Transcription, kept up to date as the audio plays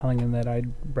telling him that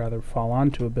I'd rather fall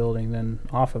onto a building than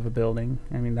off of a building.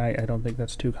 I mean, I don't think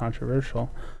that's too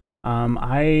controversial.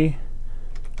 I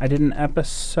did an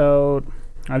episode.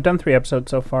 I've done 3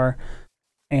 episodes so far,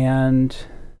 and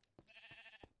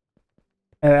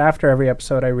after every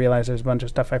episode, I realize there's a bunch of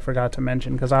stuff I forgot to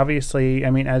mention. Because obviously,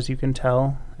 I mean, as you can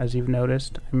tell, as you've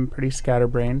noticed, I'm pretty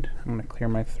scatterbrained. I'm gonna clear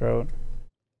my throat.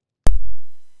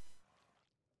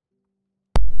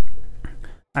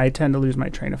 I tend to lose my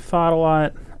train of thought a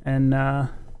lot, and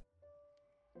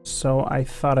so I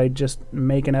thought I'd just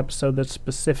make an episode that's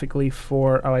specifically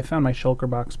for... Oh, I found my shulker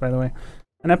box, by the way.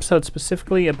 An episode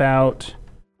specifically about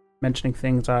mentioning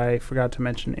things I forgot to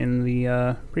mention in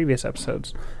the previous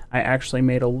episodes. I actually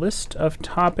made a list of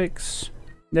topics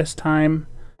this time.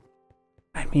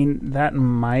 I mean, that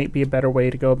might be a better way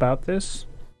to go about this,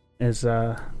 is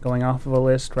going off of a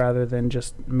list rather than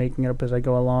just making it up as I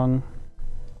go along.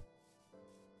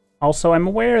 Also, I'm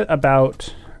aware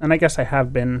about, and I guess I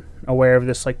have been aware of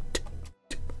this, like,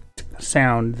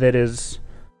 sound that is...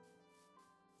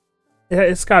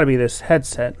 It's got to be this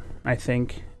headset, I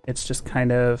think. It's just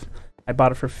kind of... I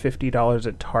bought it for $50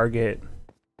 at Target,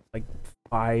 like,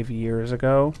 5 years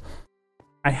ago.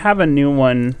 I have a new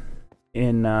one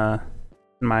in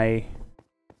my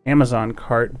Amazon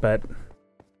cart, but,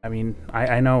 I mean,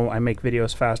 I know I make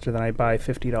videos faster than I buy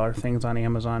 $50 things on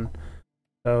Amazon.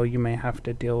 So you may have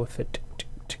to deal with it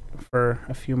for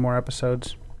a few more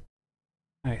episodes.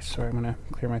 Alright, sorry, I'm gonna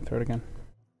clear my throat again.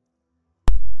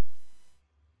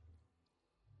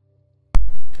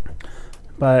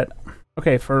 But,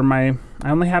 okay, I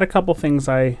only had a couple things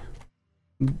I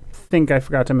think I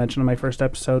forgot to mention in my first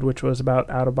episode, which was about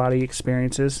out-of-body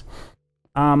experiences.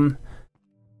 I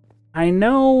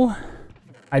know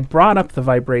I brought up the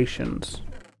vibrations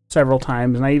several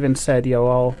times, and I even said,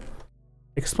 I'll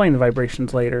explain the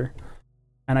vibrations later,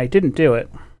 and I didn't do it.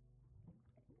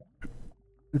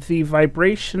 The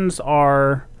vibrations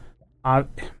are,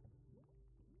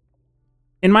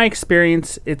 in my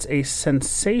experience, it's a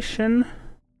sensation.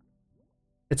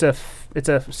 It's a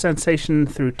sensation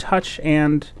through touch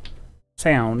and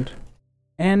sound,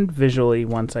 and visually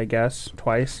once, I guess,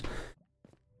 twice,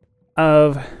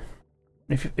 of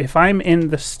if I'm in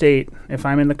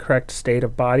the correct state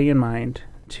of body and mind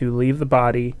to leave the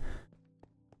body,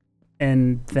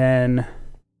 and then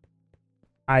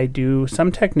I do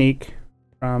some technique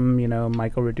from,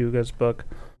 Michael Raduga's book.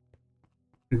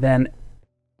 Then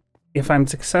if I'm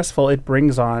successful, it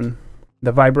brings on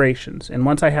the vibrations. And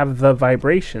once I have the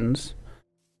vibrations,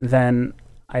 then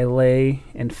I lay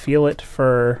and feel it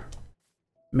for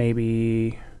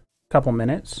maybe a couple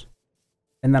minutes.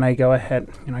 And then I go ahead,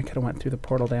 I could have went through the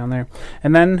portal down there.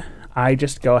 And then I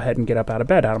just go ahead and get up out of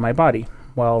bed, out of my body.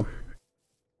 Well,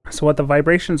 so what the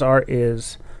vibrations are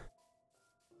is,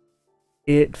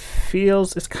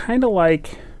 it's kind of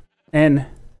like, and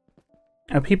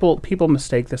people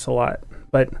mistake this a lot,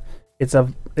 but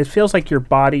it feels like your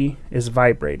body is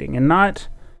vibrating, and not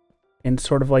in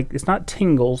sort of like, it's not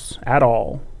tingles at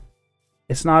all.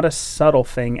 It's not a subtle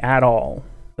thing at all.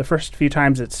 The first few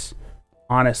times it's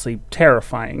honestly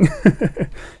terrifying.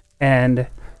 And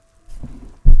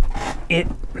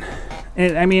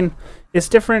I mean, it's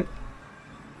different,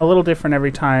 a little different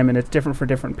every time, and it's different for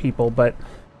different people, but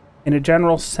in a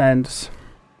general sense,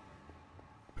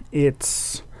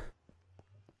 it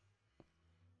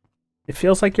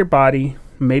feels like your body,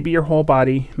 maybe your whole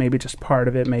body, maybe just part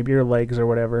of it, maybe your legs or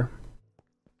whatever,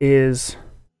 is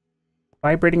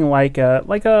vibrating like a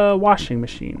washing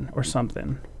machine or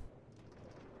something.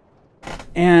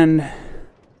 And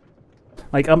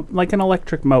like an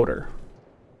electric motor.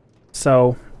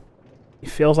 So it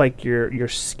feels like your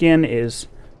skin is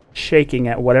shaking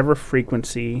at whatever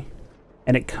frequency,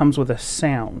 and it comes with a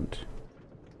sound.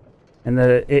 And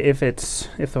if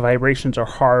the vibrations are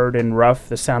hard and rough,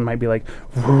 the sound might be like,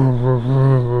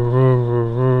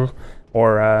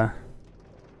 or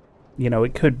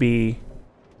it could be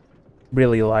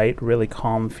really light, really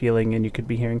calm feeling, and you could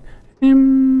be hearing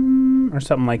or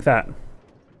something like that.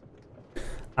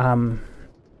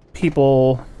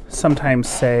 People sometimes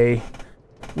say,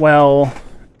 well,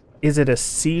 is it a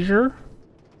seizure?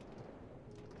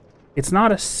 It's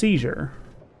not a seizure,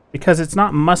 because it's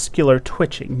not muscular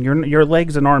twitching. Your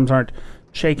legs and arms aren't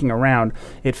shaking around.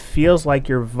 It feels like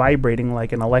you're vibrating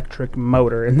like an electric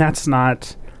motor, and that's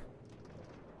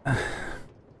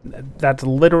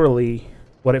literally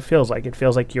what it feels like. It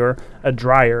feels like you're a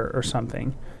dryer or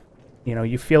something.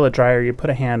 You feel a dryer, you put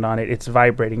a hand on it, it's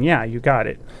vibrating. Yeah, you got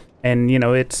it. And,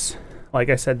 it's, like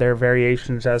I said, there are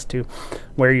variations as to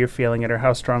where you're feeling it or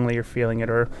how strongly you're feeling it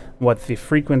or what the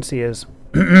frequency is.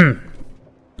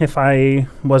 if I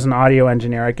was an audio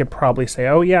engineer, I could probably say,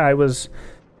 oh yeah, it was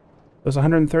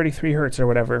 133 hertz or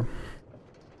whatever.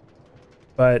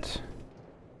 But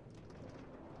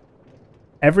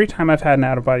every time I've had an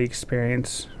out-of-body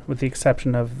experience, with the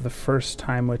exception of the first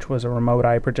time, which was a remote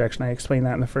eye projection, I explained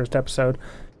that in the first episode,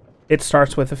 it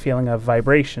starts with a feeling of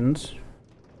vibrations,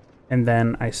 and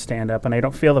then I stand up and I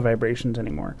don't feel the vibrations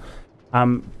anymore.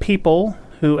 People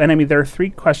who, and I mean, there are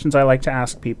 3 questions I like to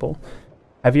ask people.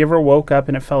 Have you ever woke up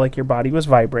and it felt like your body was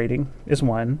vibrating, is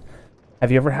 1.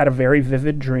 Have you ever had a very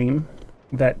vivid dream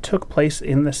that took place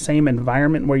in the same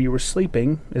environment where you were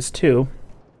sleeping, is 2.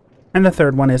 And the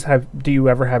third one is, do you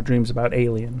ever have dreams about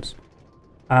aliens?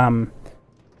 They're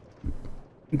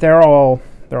all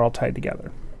tied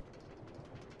together.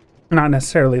 Not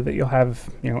necessarily that you'll have,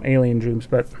 alien dreams,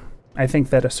 but I think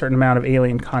that a certain amount of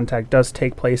alien contact does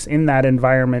take place in that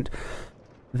environment,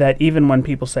 that even when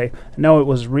people say, no, it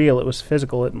was real, it was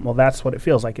physical, well, that's what it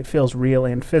feels like. It feels real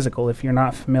and physical. If you're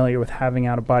not familiar with having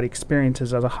out-of-body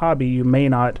experiences as a hobby, you may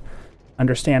not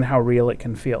understand how real it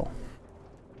can feel.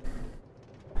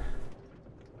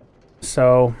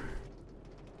 So,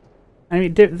 I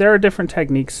mean, there are different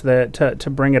techniques that to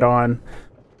bring it on.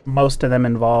 Most of them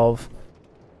involve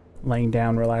laying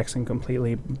down, relaxing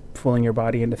completely, fooling your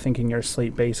body into thinking you're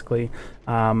asleep, basically.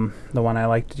 The one I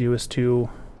like to do is to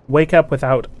wake up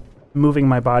without moving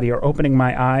my body or opening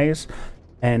my eyes,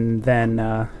 and then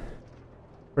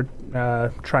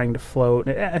trying to float.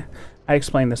 I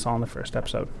explained this all in the first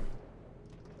episode.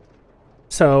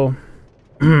 So,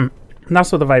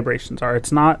 that's what the vibrations are.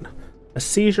 It's not a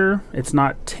seizure, it's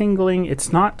not tingling,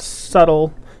 it's not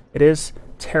subtle, it is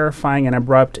terrifying and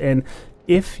abrupt. And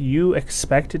if you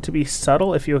expect it to be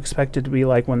subtle, if you expect it to be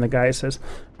like when the guy says,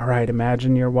 all right,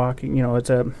 imagine you're walking, it's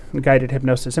a guided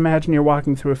hypnosis, imagine you're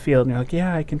walking through a field, and you're like,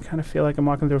 yeah, I can kind of feel like I'm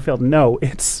walking through a field. No,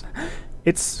 it's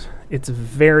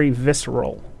very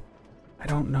visceral. I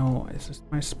don't know, is this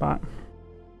my spot?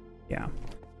 Yeah.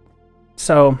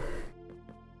 So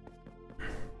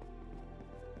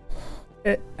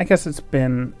I guess it's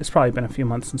probably been a few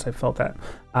months since I felt that.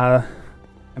 I'm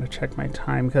gonna check my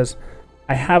time because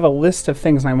I have a list of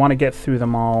things and I want to get through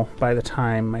them all by the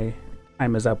time my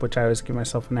time is up, which I always give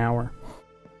myself an hour.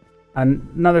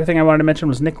 Another thing I wanted to mention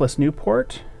was Nicholas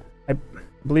Newport. I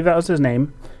believe that was his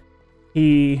name.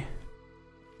 He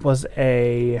has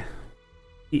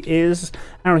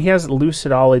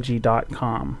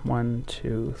lucidology.com. 1,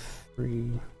 2,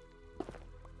 3.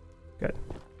 Good.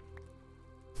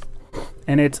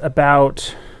 And it's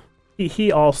about,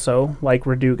 he also, like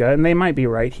Raduga, and they might be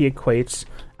right, he equates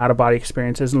out-of-body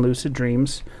experiences and lucid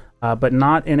dreams, but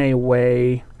not in a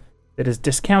way that is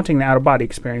discounting the out-of-body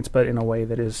experience, but in a way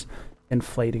that is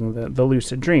inflating the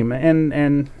lucid dream.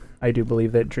 And I do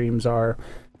believe that dreams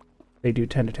they do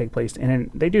tend to take place in an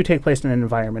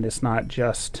environment. It's not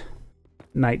just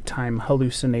nighttime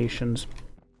hallucinations.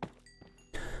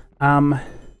 I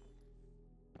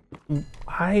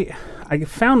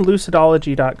found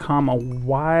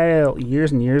lucidology.com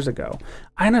years and years ago.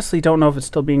 I honestly don't know if it's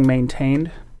still being maintained,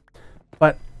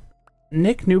 but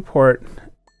Nick Newport,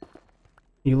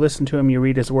 you listen to him, you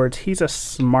read his words, he's a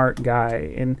smart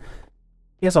guy, and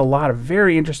he has a lot of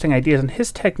very interesting ideas, and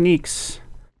his techniques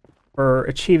for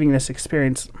achieving this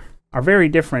experience are very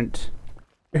different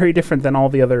than all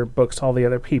the other books, all the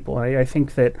other people. I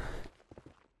think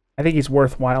he's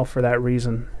worthwhile for that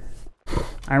reason.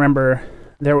 I remember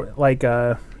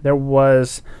there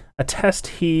was a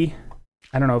test I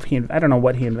don't know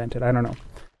what he invented, I don't know,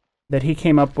 that he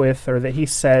came up with, or that he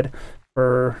said,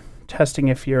 for testing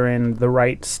if you're in the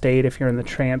right state, if you're in the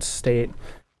trance state,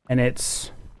 and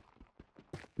it's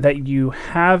that you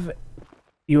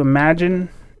imagine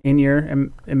in your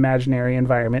imaginary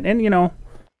environment, and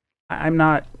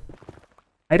I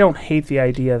don't hate the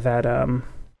idea that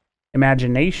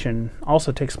imagination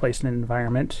also takes place in an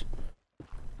environment.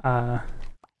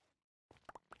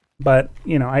 But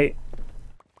I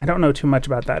don't know too much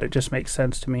about that. It just makes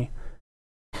sense to me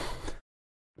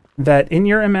that in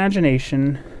your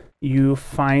imagination you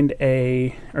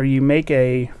you make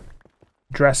a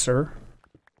dresser,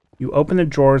 you open the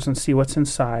drawers and see what's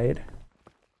inside,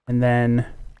 and then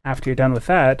after you're done with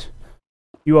that,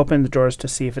 you open the drawers to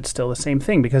see if it's still the same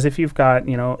thing. Because if you've got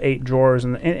 8 drawers,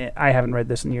 and I haven't read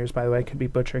this in years, by the way, I could be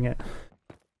butchering it.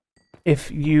 If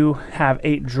you have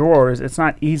 8 drawers, it's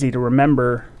not easy to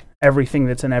remember everything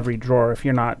that's in every drawer if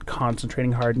you're not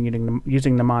concentrating hard and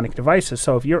using mnemonic devices.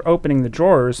 So if you're opening the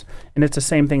drawers and it's the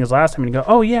same thing as last time, and you go,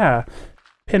 oh yeah,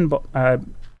 pinball,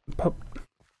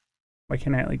 why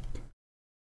can't I,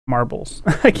 marbles?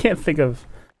 I can't think of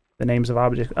the names of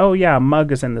objects. Oh yeah, a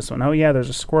mug is in this one. Oh yeah, there's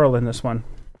a squirrel in this one.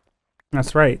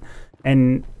 That's right.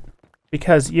 And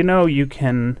because you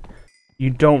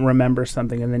don't remember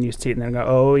something and then you see it and then go,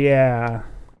 oh yeah.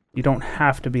 You don't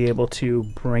have to be able to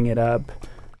bring it up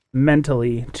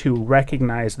mentally to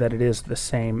recognize that it is the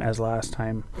same as last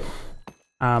time.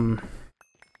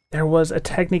 There was a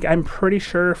technique, I'm pretty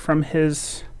sure from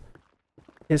his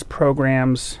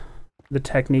programs, the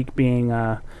technique being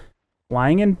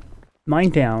lying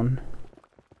down,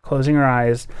 closing your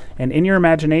eyes, and in your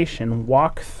imagination,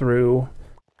 walk through,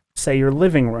 say, your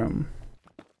living room.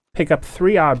 Pick up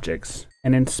 3 objects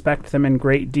and inspect them in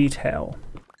great detail.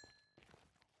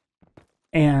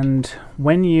 And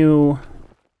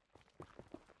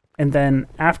then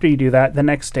after you do that, the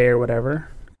next day or whatever,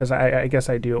 because I guess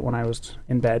I do it when I was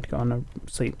in bed, going to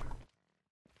sleep.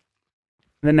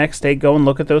 The next day, go and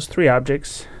look at those 3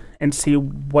 objects and see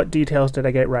what details did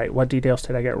I get right, what details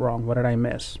did I get wrong, what did I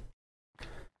miss.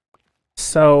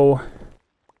 So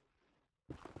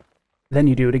then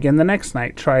you do it again the next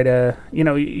night. You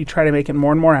try to make it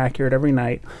more and more accurate every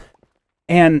night.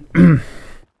 And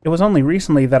it was only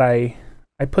recently that I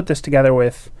put this together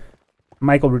with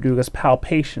Michael Verduga's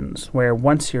Palpations, where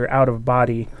once you're out of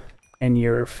body and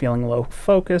you're feeling low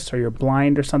focus or you're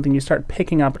blind or something, you start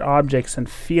picking up objects and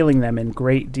feeling them in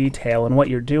great detail. And what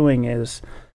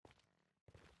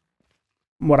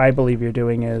I believe you're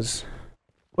doing is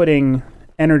putting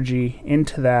energy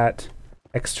into that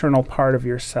external part of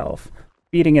yourself,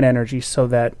 feeding it energy so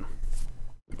that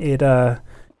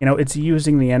it's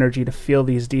using the energy to feel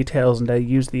these details and to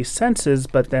use these senses,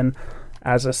 but then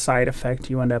as a side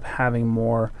effect, you end up having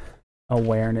more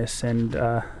awareness and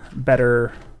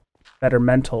better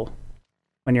mental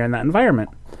when you're in that environment.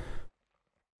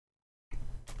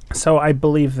 So I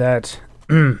believe that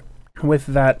with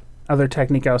that other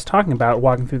technique I was talking about,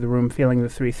 walking through the room, feeling the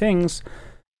 3 things,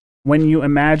 when you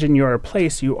imagine you're a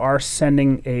place, you are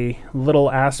sending a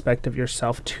little aspect of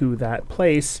yourself to that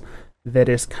place that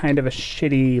is kind of a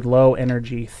shitty, low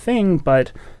energy thing,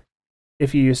 but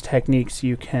if you use techniques,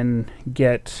 you can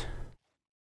get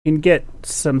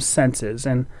some senses.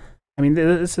 And I mean,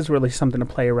 this is really something to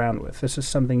play around with. This is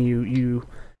something you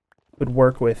would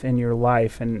work with in your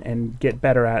life and get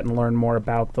better at and learn more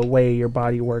about the way your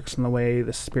body works and the way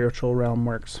the spiritual realm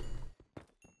works.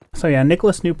 So yeah,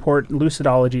 Nicholas Newport,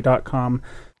 lucidology.com.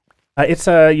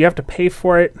 You have to pay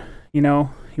for it.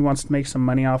 He wants to make some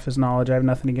money off his knowledge. I have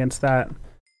nothing against that.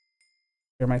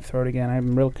 Clear my throat again.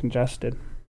 I'm real congested.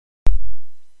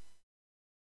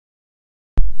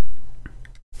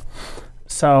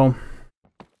 So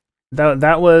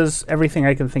that was everything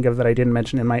I can think of that I didn't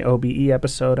mention in my OBE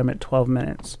episode. I'm at 12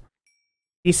 minutes.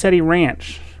 ESETI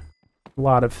Ranch. A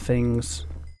lot of things.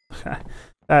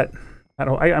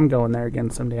 I'm going there again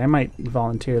someday. I might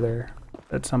volunteer there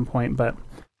at some point. But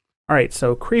all right,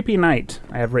 so Creepy Night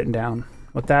I have written down.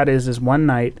 What that is one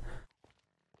night.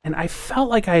 And I felt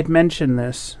like I had mentioned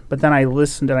this, but then I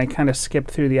listened and I kind of skipped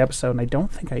through the episode, and I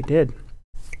don't think I did.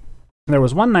 There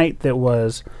was one night that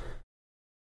was...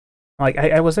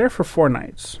 I was there for 4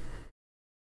 nights,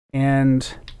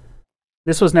 and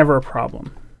this was never a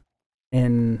problem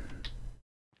in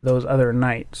those other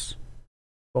nights.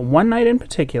 But one night in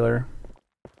particular,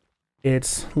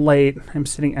 it's late. I'm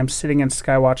sitting in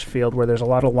Skywatch Field where there's a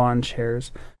lot of lawn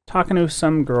chairs, talking to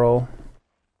some girl,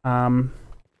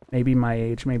 maybe my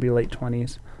age, maybe late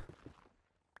 20s.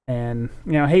 And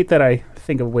I hate that I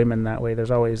think of women that way. There's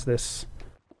always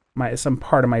some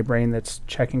part of my brain that's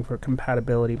checking for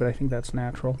compatibility, but I think that's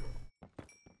natural.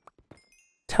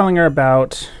 Telling her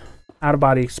about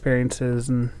out-of-body experiences,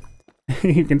 and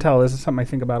you can tell this is something I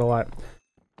think about a lot.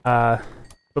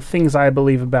 The things I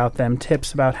believe about them,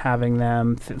 tips about having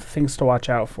them, things to watch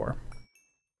out for.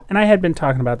 And I had been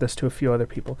talking about this to a few other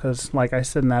people, because like I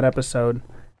said in that episode,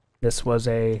 this was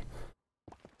a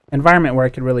environment where I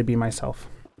could really be myself.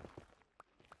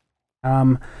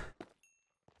 I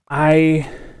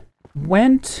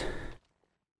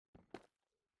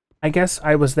guess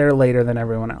I was there later than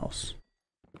everyone else.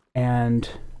 And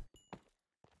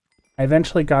I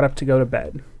eventually got up to go to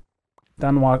bed.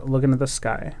 Done looking at the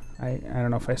sky. I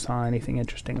don't know if I saw anything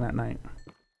interesting that night.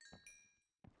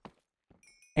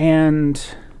 And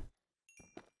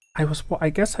I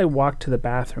guess I walked to the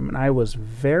bathroom and I was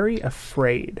very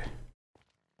afraid.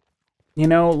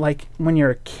 Like when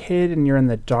you're a kid and you're in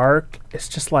the dark, it's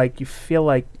just like you feel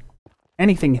like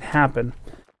anything can happen.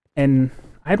 And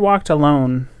I'd walked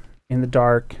alone in the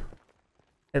dark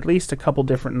at least a couple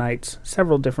different nights,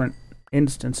 several different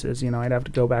instances. I'd have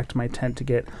to go back to my tent to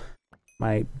get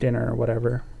my dinner or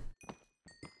whatever.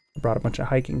 I brought a bunch of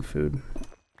hiking food.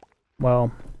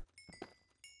 Well,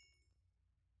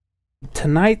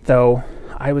 tonight though,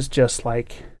 I was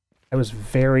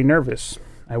very nervous.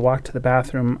 I walked to the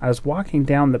bathroom. I was walking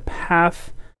down the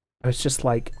path. I was just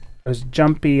like, I was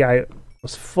jumpy. I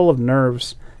was full of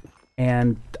nerves.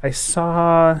 And I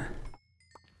saw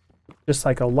just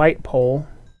like a light pole,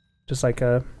 just like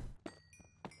a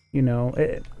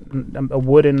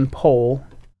wooden pole.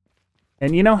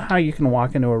 And you know how you can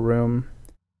walk into a room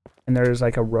and there's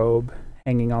like a robe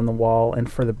hanging on the wall,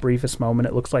 and for the briefest moment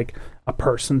it looks like a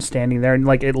person standing there, and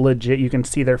like it legit, you can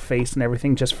see their face and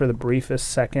everything just for the briefest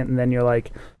second, and then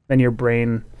then your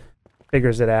brain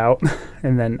figures it out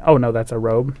and then, oh no, that's a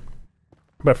robe.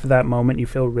 But for that moment you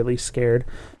feel really scared.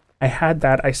 I had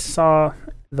that. I saw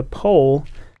the pole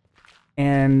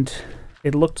and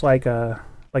it looked like a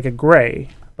gray,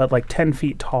 but like 10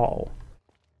 feet tall.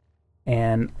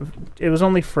 And it was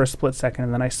only for a split second,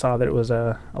 and then I saw that it was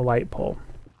a light pole.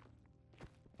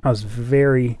 I was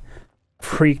very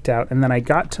freaked out, and then I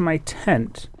got to my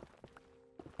tent.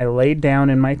 I laid down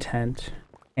in my tent,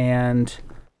 and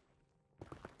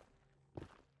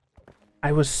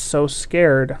I was so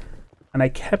scared, and I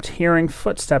kept hearing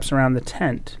footsteps around the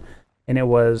tent, and it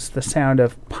was the sound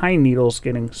of pine needles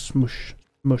getting smoosh,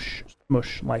 smush,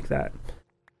 smush like that.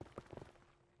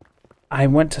 I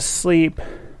went to sleep.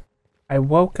 I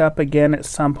woke up again at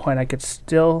some point. I could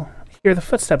still hear the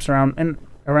footsteps around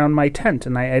my tent,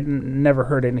 and I had never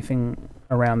heard anything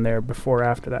around there before or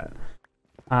after that.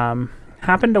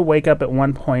 Happened to wake up at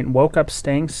one point, woke up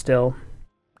staying still,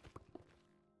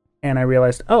 and I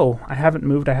realized, oh, I haven't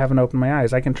moved, I haven't opened my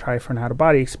eyes. I can try for an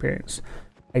out-of-body experience.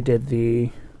 I did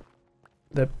the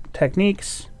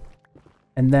techniques,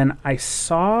 and then I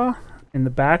saw in the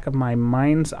back of my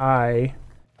mind's eye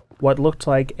what looked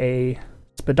like a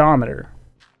speedometer,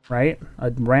 right?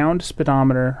 A round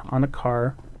speedometer on a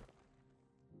car,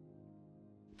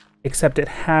 except it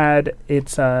had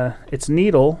its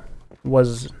needle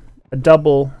was a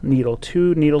double needle,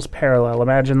 2 needles parallel.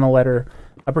 Imagine the letter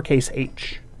uppercase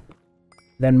H.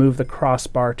 Then move the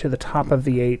crossbar to the top of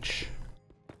the H,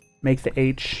 make the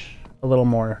H a little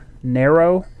more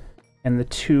narrow, and the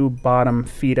 2 bottom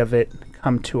feet of it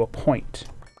come to a point.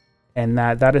 And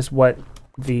that is what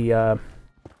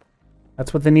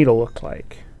that's what the needle looked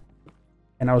like.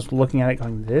 And I was looking at it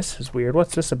going, this is weird.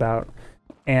 What's this about?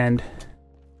 And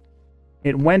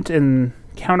it went in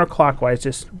counterclockwise,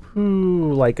 just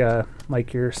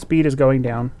like your speed is going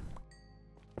down.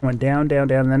 It went down, down,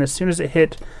 down, and then as soon as it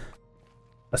hit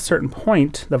a certain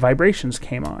point, the vibrations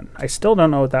came on. I still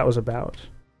don't know what that was about.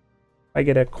 If I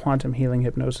get a quantum healing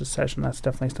hypnosis session, that's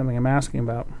definitely something I'm asking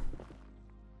about.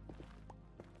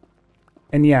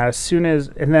 And yeah,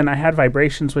 and then I had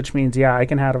vibrations, which means, yeah, I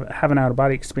can have an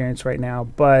out-of-body experience right now,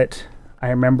 but I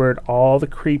remembered all the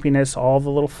creepiness, all the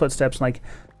little footsteps, like,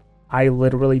 I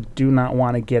literally do not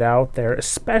want to get out there,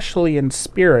 especially in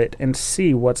spirit, and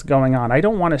see what's going on. I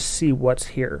don't want to see what's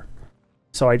here.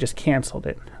 So I just canceled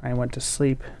it. I went to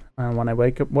sleep. When I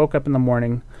woke up in the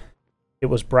morning, it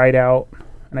was bright out,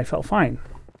 and I felt fine.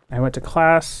 I went to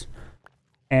class,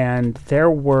 and there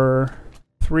were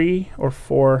 3 or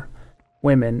 4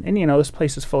 women, and this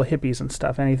place is full of hippies and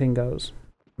stuff. Anything goes.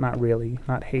 Not really,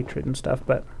 not hatred and stuff,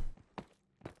 but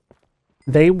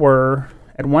they were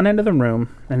at one end of the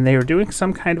room, and they were doing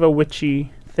some kind of a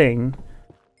witchy thing,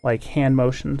 like hand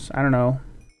motions, I don't know,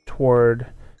 toward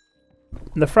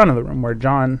the front of the room where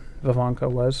John Vivanco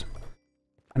was.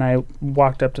 And I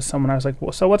walked up to someone, I was like,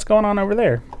 well, so what's going on over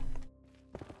there?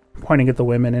 Pointing at the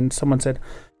women, and someone said,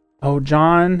 oh,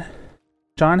 John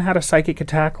had a psychic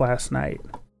attack last night.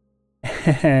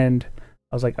 And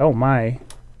I was like, oh my,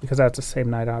 because that's the same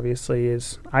night, obviously,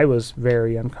 as I was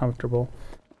very uncomfortable.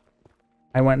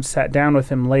 I went and sat down with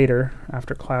him later,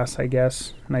 after class, I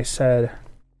guess, and I said,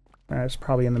 I was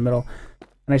probably in the middle,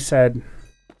 and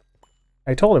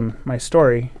I told him my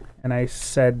story, and I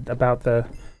said about the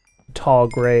tall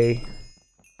gray,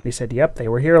 and he said, yep, they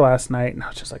were here last night, and I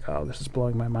was just like, oh, this is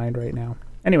blowing my mind right now.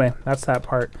 Anyway, that's that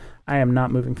part. I am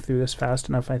not moving through this fast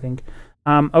enough, I think.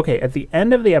 Okay, at the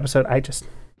end of the episode,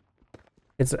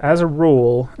 it's as a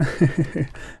rule,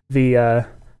 the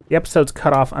episode's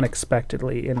cut off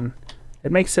unexpectedly, and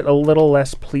it makes it a little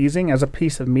less pleasing as a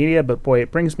piece of media, but boy,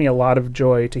 it brings me a lot of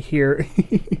joy to hear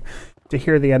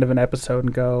the end of an episode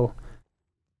and go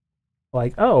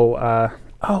like, oh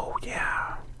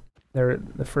yeah,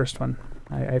 the first one.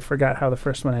 I forgot how the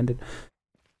first one ended,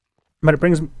 but it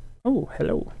brings me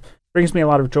a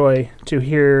lot of joy to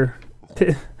hear.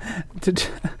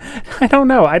 I don't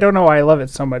know why I love it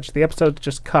so much. The episode's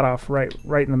just cut off right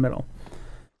in the middle.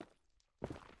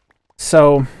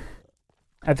 So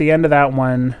at the end of that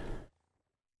one,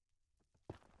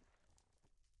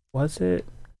 was it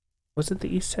the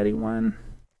EastEddie one?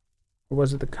 Or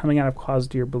was it the coming out of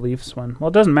closet to your beliefs one? Well,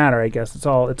 it doesn't matter, I guess. It's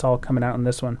all coming out in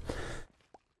this one.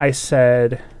 I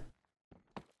said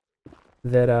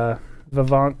that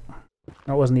Vivant...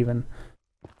 No, it wasn't even...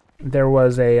 There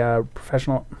was a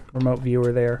professional remote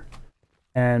viewer there,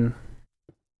 and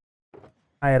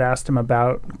I had asked him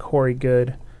about Corey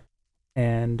Good,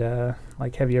 and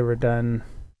like, have you ever done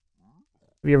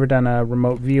a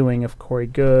remote viewing of Corey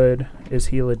Good? Is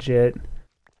he legit?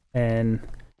 And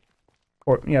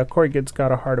Corey Good's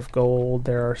got a heart of gold.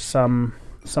 There are some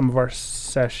of our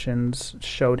sessions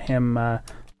showed him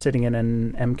sitting in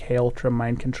an MK Ultra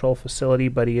mind control facility,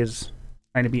 but he is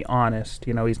trying to be honest.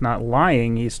 He's not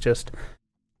lying. He's just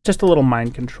a little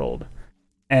mind controlled.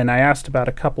 And I asked about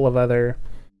a couple of other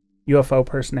UFO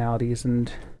personalities, and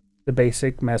the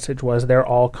basic message was they're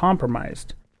all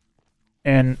compromised.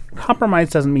 And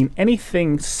compromised doesn't mean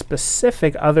anything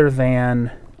specific other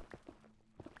than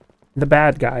the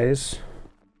bad guys,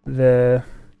 the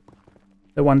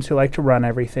ones who like to run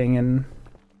everything and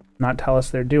not tell us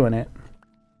they're doing it.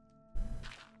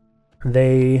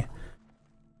 They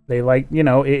like,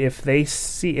 if they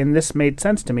see, and this made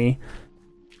sense to me,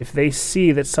 if they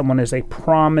see that someone is a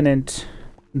prominent,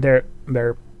 their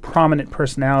prominent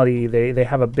personality, they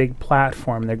have a big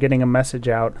platform, they're getting a message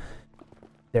out,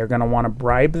 they're going to want to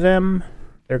bribe them,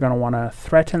 they're going to want to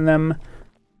threaten them,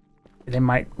 they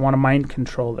might want to mind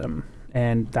control them,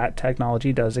 and that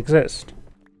technology does exist.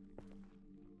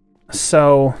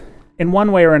 So, in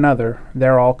one way or another,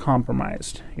 they're all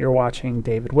compromised. You're watching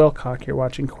David Wilcock, you're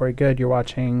watching Corey Good, you're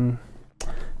watching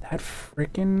that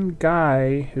freaking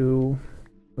guy who,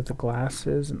 with the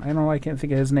glasses, and I can't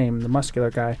think of his name, the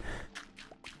muscular guy.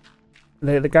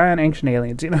 The guy on Ancient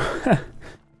Aliens,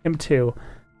 him too.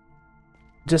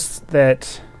 Just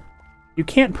that you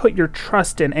can't put your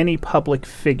trust in any public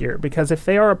figure, because if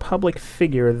they are a public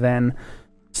figure, then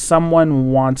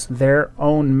someone wants their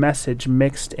own message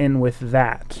mixed in with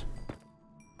that.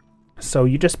 So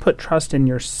you just put trust in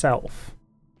yourself.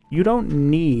 You don't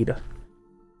need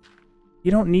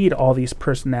all these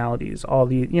personalities, all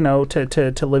the,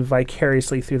 to live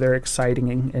vicariously through their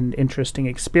exciting and interesting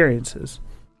experiences.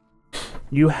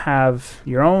 You have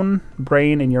your own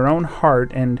brain and your own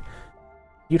heart, and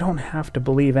you don't have to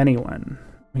believe anyone.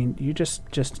 I mean, you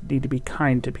just need to be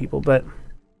kind to people. But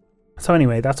so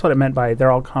anyway, that's what it meant by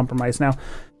they're all compromised. Now,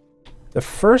 the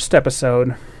first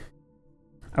episode,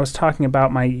 I was talking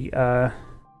about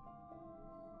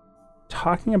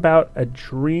a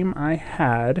dream I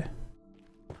had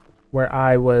where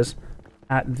I was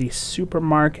at the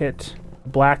supermarket,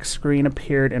 black screen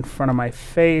appeared in front of my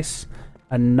face,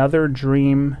 another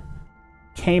dream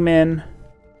came in,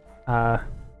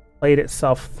 played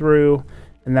itself through,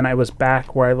 and then I was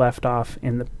back where I left off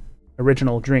in the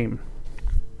original dream.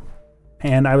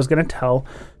 And I was going to tell,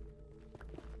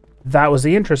 that was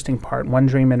the interesting part. One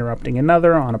dream interrupting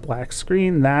another on a black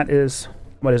screen. That is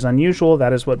what is unusual.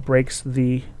 That is what breaks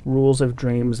the rules of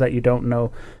dreams that you don't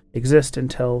know exist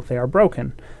until they are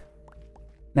broken.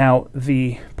 Now,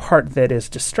 the part that is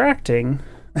distracting,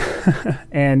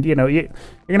 and you're going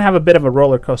to have a bit of a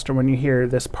roller coaster when you hear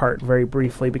this part very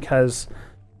briefly, because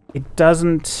it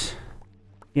doesn't,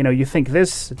 you think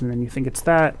this, and then you think it's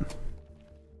that.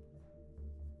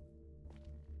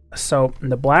 So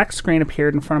the black screen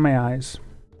appeared in front of my eyes.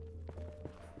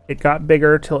 It got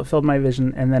bigger till it filled my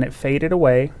vision, and then it faded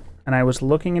away, and I was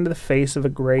looking into the face of a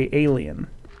gray alien,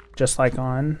 just like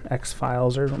on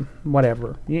X-Files or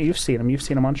whatever. You've seen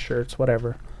them on shirts,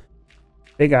 whatever.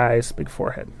 Big eyes, big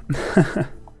forehead.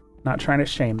 Not trying to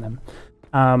shame them.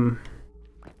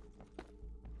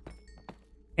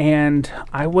 And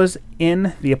I was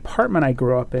in the apartment I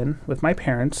grew up in with my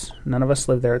parents. None of us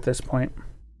lived there at this point.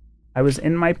 I was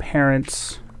in my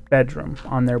parents' bedroom.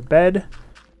 On their bed,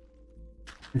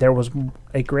 there was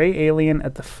a gray alien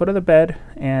at the foot of the bed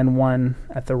and one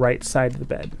at the right side of the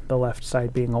bed, the left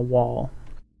side being a wall.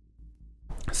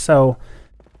 So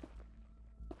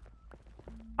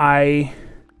I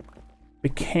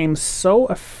became so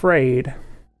afraid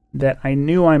that I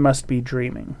knew I must be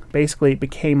dreaming. Basically, it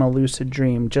became a lucid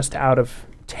dream just out of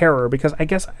terror, because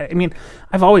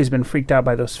I've always been freaked out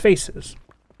by those faces.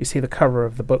 You see the cover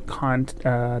of the book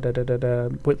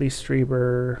Whitley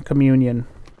Strieber, Communion.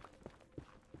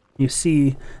 You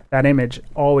see that image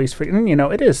always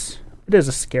freaking, it is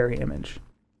a scary image.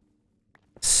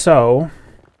 So,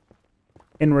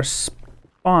 in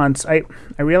response, I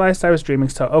realized I was dreaming,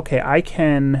 so okay, I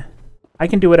can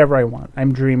do whatever I want.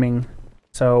 I'm dreaming.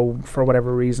 So, for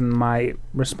whatever reason, my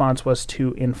response was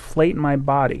to inflate my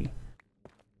body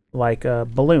like a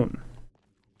balloon.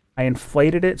 I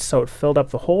inflated it so it filled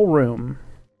up the whole room.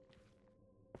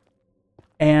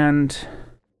 And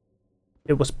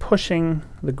it was pushing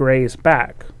the grays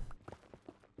back.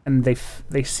 And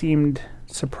they seemed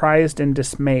surprised and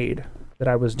dismayed that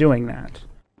I was doing that.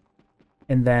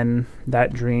 And then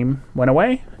that dream went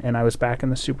away, and I was back in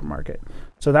the supermarket.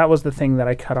 So that was the thing that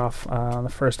I cut off on the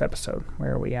first episode.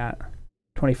 Where are we at?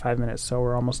 25 minutes, so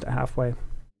we're almost at halfway.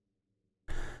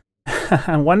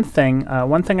 One thing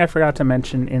I forgot to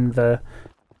mention in the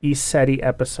ECETI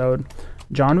episode,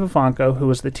 John Vivanco, who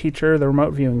was the teacher, the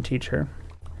remote viewing teacher,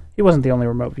 he wasn't the only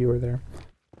remote viewer there.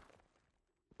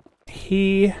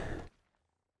 He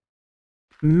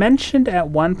mentioned at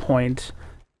one point,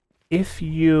 he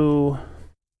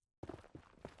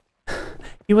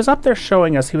was up there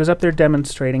showing us, he was up there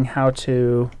demonstrating how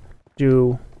to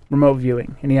do remote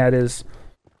viewing, and he had his,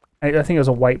 I think it was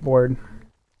a whiteboard,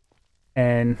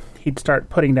 and he'd start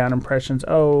putting down impressions.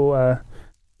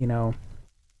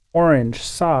 Orange,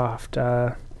 soft,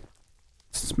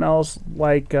 smells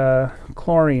like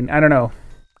chlorine. I don't know.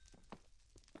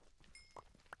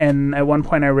 And at one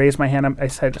point I raised my hand up. I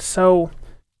said, so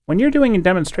when you're doing a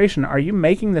demonstration, are you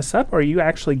making this up or are you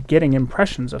actually getting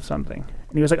impressions of something?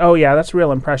 And he was like, oh yeah, that's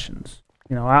real impressions.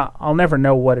 I'll never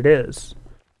know what it is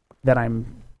that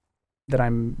I'm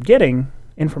getting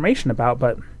information about,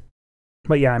 but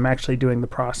yeah, I'm actually doing the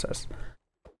process.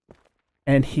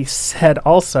 And he said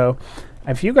also,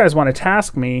 if you guys want to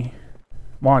task me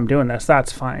while I'm doing this,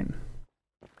 that's fine.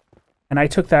 And I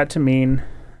took that to mean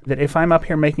that if I'm up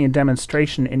here making a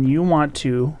demonstration and you want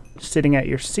to, sitting at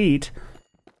your seat,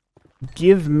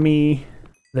 give me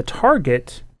the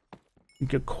target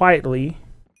quietly,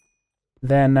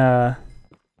 then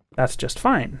that's just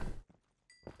fine.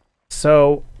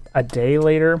 So a day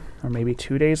later, or maybe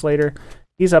 2 days later,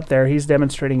 he's up there, he's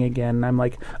demonstrating again, and I'm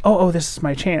like, oh, this is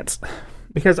my chance.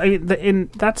 Because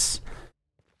that's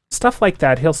stuff like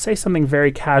that. He'll say something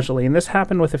very casually, and this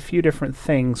happened with a few different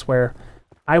things where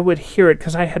I would hear it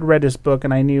because I had read his book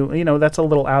and I knew, that's a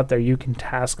little out there. You can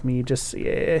task me, just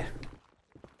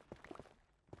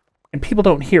and people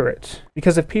don't hear it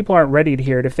because if people aren't ready to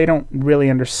hear it, if they don't really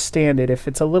understand it, if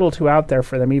it's a little too out there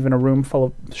for them, even a room full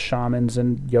of shamans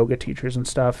and yoga teachers and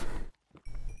stuff,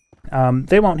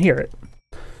 they won't hear it.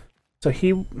 So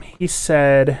he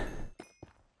said,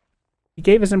 he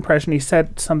gave his impression. He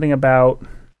said something about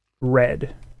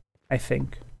red, I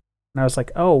think. And I was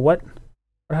like, oh, what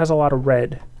has a lot of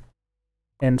red?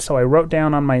 And so I wrote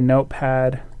down on my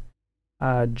notepad,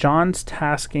 John's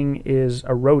tasking is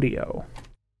a rodeo.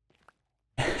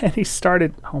 And he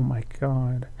started, oh my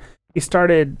God. He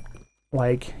started,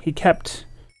 he kept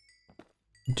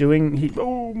doing,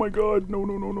 oh my God, no. I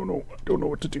don't know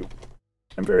what to do.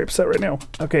 I'm very upset right now.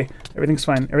 Okay, everything's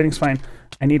fine.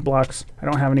 I need blocks. I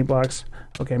don't have any blocks.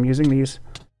 Okay, I'm using these.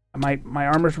 My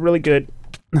armor's really good.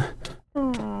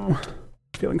 I'm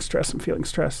feeling stress.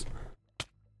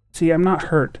 See, I'm not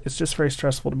hurt. It's just very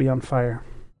stressful to be on fire.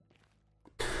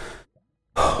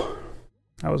 That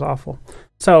was awful.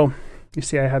 So, you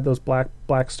see I had those black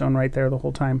stone right there the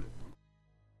whole time.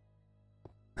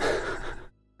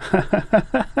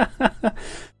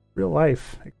 Real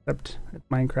life, except it's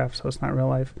Minecraft, so it's not real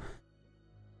life.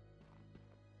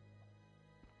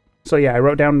 So yeah, I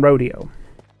wrote down rodeo.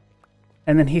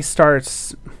 And then he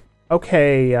starts,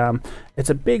 okay, it's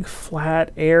a big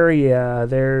flat area.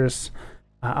 There's,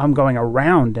 I'm going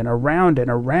around and around and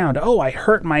around. Oh, I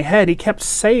hurt my head. He kept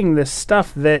saying this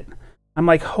stuff that I'm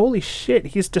like, holy shit,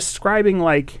 he's describing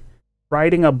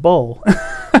riding a bull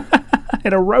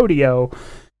at a rodeo.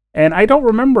 And I don't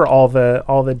remember all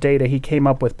the data he came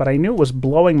up with, but I knew it was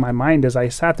blowing my mind as I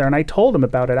sat there. And I told him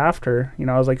about it after.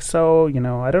 I was like, so,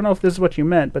 I don't know if this is what you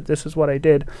meant, but this is what I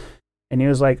did. And he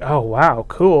was like, oh, wow,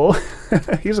 cool.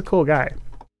 He's a cool guy.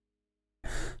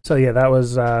 So, yeah, that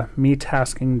was me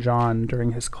tasking John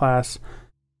during his class.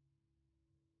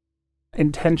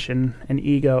 Intention and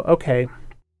ego. Okay.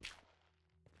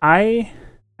 I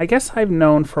guess I've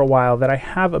known for a while that I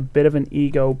have a bit of an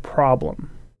ego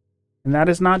problem. And that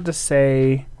is not to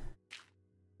say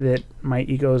that my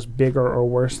ego is bigger or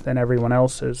worse than everyone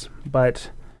else's,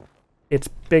 but it's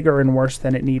bigger and worse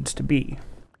than it needs to be.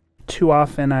 Too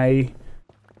often I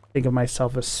think of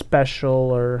myself as special,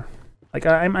 or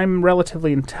I'm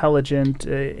relatively intelligent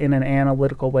in an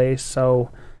analytical way,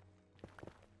 so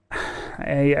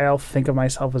I'll think of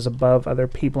myself as above other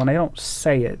people, and I don't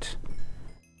say it,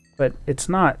 but it's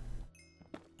not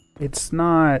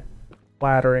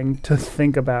flattering to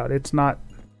think about. It's not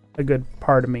a good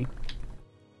part of me.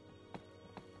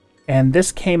 And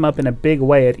this came up in a big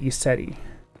way at ECETI,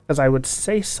 because I would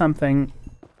say something,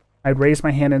 I'd raise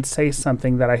my hand and say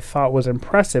something that I thought was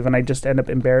impressive, and I just end up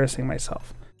embarrassing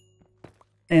myself.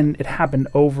 And it happened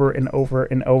over and over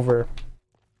and over.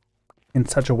 in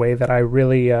such a way that I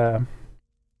really I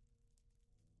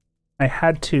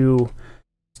had to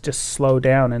just slow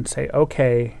down and say,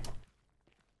 okay,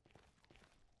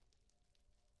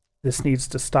 this needs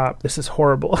to stop. This is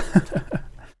horrible.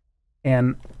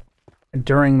 And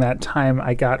during that time,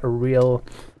 I got a real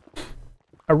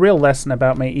lesson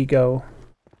about my ego,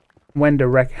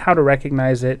 how to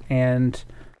recognize it, and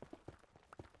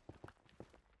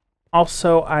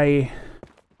also I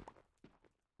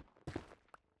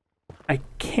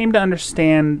came to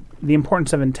understand the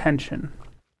importance of intention.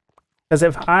 Because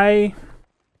if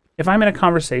I'm in a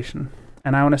conversation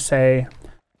and I want to say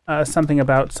something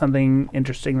about something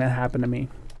interesting that happened to me,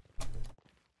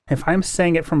 if I'm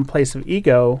saying it from a place of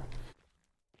ego,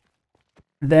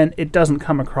 then it doesn't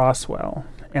come across well,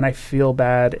 and I feel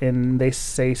bad, and they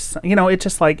say, it's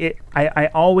just like it. I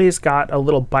always got a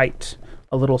little bite,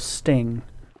 a little sting,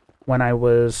 when I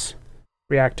was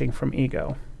reacting from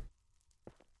ego.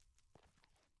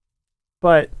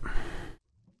 But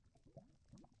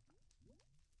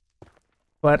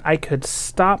I could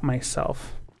stop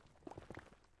myself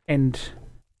and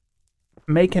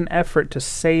make an effort to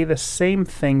say the same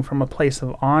thing from a place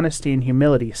of honesty and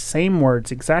humility, same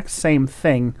words, exact same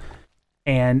thing,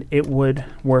 and it would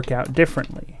work out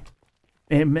differently.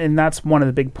 And that's one of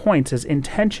the big points, is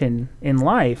intention in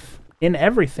life, in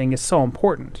everything, is so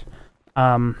important.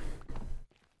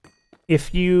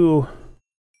 If you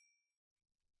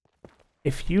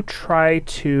try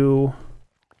to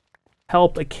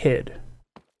help a kid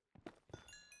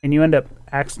and you end up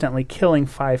accidentally killing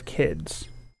 5 kids,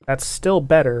 that's still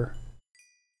better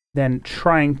than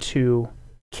trying to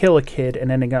kill a kid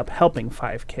and ending up helping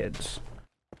 5 kids.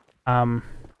 That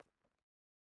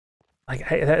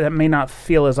may not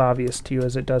feel as obvious to you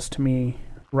as it does to me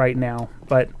right now,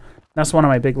 but that's one of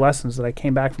my big lessons that I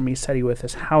came back from ECETI with,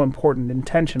 is how important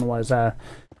intention was. They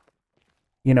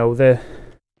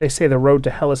say the road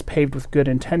to hell is paved with good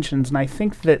intentions, and I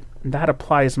think that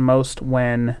applies most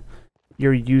when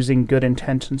you're using good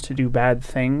intentions to do bad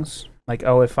things. Like,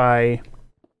 if I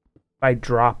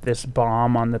drop this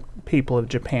bomb on the people of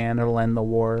Japan, it'll end the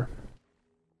war.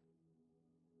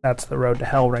 That's the road to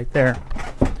hell right there.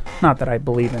 Not that I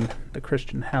believe in the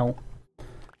Christian hell.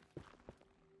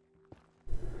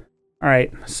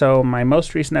 Alright, so my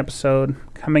most recent episode,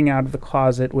 coming out of the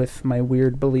closet with my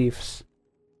weird beliefs.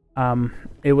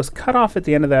 It was cut off at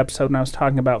the end of the episode and I was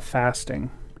talking about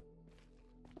fasting.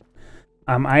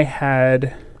 I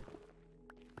had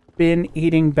been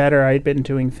eating better. I had been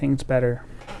doing things better.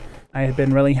 I had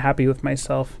been really happy with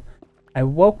myself. I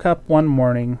woke up one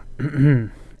morning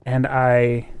and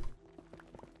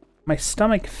my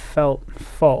stomach felt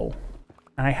full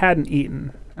and I hadn't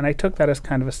eaten. And I took that as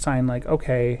kind of a sign, like,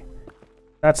 okay,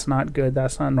 that's not good.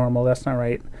 That's not normal. That's not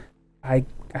right. I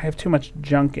have too much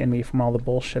junk in me from all the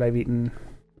bullshit I've eaten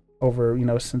over,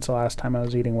 since the last time I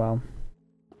was eating well.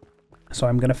 So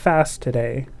I'm going to fast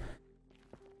today.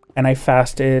 And I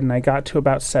fasted, and I got to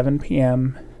about 7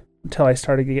 p.m. until I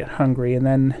started to get hungry. And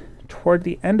then toward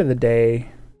the end of the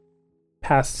day,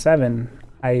 past 7,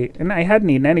 I hadn't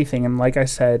eaten anything. And like I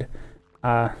said,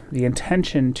 the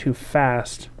intention to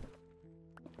fast,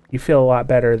 you feel a lot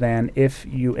better than if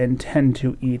you intend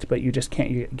to eat, but you just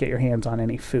can't get your hands on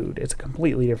any food. It's a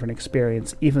completely different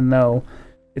experience, even though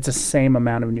it's the same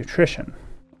amount of nutrition.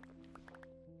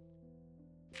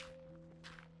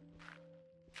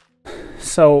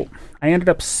 So I ended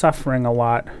up suffering a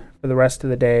lot for the rest of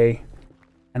the day,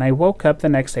 and I woke up the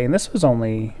next day, and this was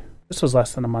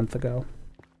less than a month ago.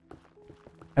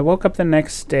 I woke up the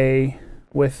next day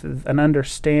with an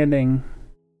understanding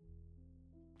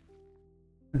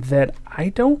that I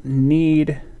don't need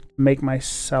to make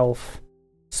myself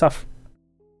suffer.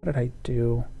 What did I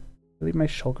do? I leave my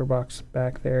shulker box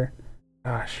back there.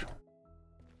 Gosh.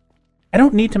 I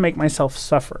don't need to make myself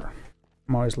suffer.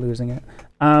 I'm always losing it.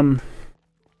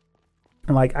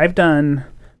 Like, I've done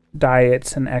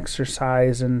diets and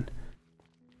exercise and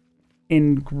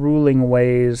in grueling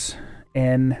ways,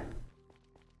 and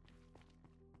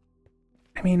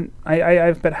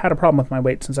I've had a problem with my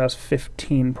weight since I was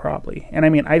 15, probably. And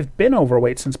I've been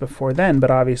overweight since before then,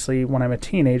 but obviously when I'm a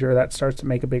teenager, that starts to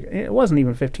make a big... It wasn't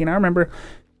even 15. I remember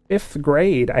 5th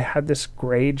grade, I had this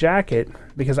gray jacket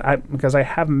because I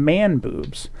have man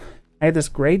boobs. I had this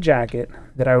gray jacket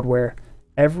that I would wear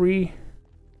every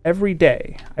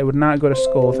day. I would not go to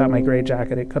school without my gray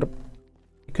jacket. It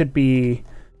could be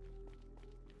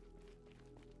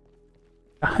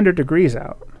 100 degrees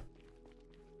out.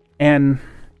 And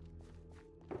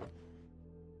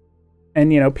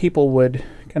people would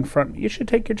confront me, you should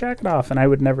take your jacket off, and I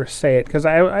would never say it, because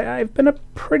I've been a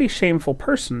pretty shameful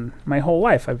person my whole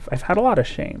life. I've had a lot of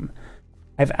shame.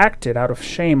 I've acted out of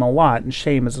shame a lot, and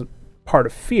shame is a part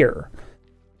of fear.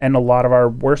 And a lot of our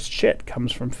worst shit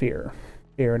comes from fear.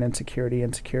 Fear and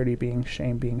insecurity being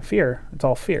shame, being fear. It's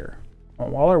all fear.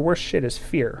 Well, all our worst shit is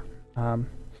fear. I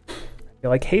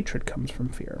feel like hatred comes from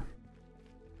fear.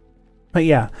 But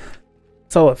yeah,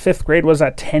 so 5th grade, was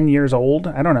that 10 years old?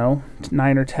 I don't know,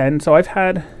 9 or 10. So I've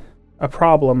had a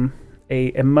problem,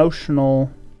 a emotional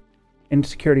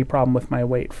insecurity problem with my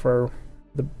weight for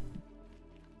the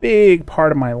big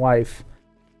part of my life.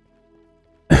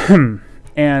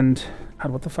 And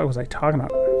God, what the fuck was I talking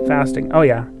about? Fasting. Oh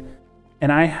yeah.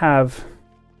 And I have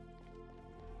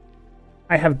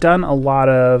done a lot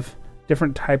of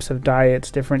different types of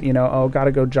diets, different,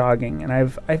 gotta go jogging. And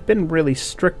I've been really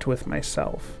strict with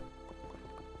myself.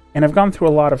 And I've gone through a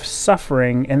lot of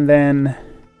suffering, and then,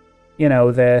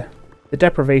 the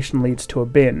deprivation leads to a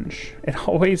binge. It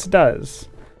always does.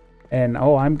 And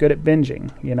I'm good at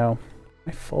binging, Am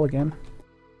I full again?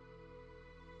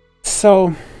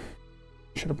 So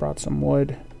should have brought some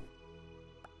wood.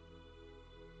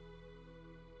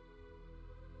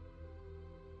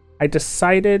 I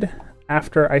decided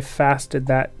after I fasted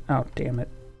that... Oh, damn it.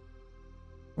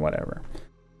 Whatever.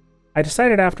 I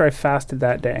decided after I fasted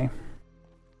that day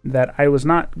that I was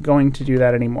not going to do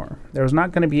that anymore. There was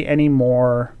not going to be any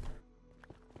more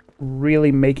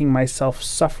really making myself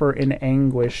suffer in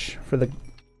anguish for the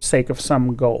sake of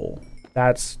some goal.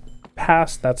 That's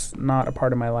past. That's not a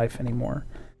part of my life anymore.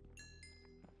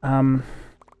 And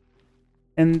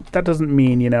that doesn't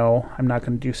mean, I'm not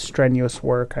going to do strenuous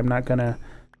work. I'm not going to,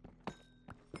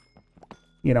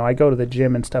 I go to the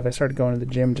gym and stuff. I started going to the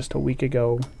gym just a week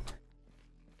ago.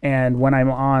 And when I'm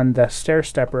on the stair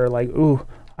stepper, like, ooh,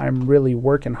 I'm really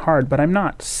working hard, but I'm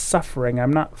not suffering.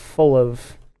 I'm not full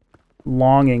of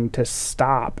longing to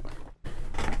stop.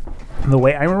 The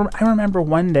way I remember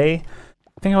one day,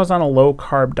 I think I was on a low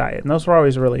carb diet, and those were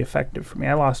always really effective for me.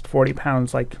 I lost 40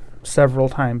 pounds like several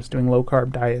times doing low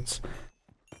carb diets.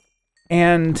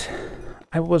 And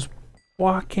I was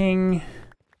walking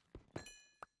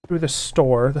through the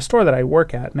store that I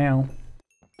work at now.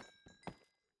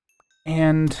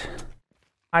 And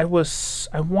I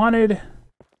wanted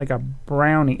like a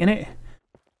brownie, and it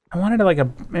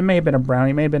may have been a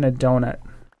brownie, it may have been a donut,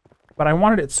 but I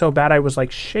wanted it so bad I was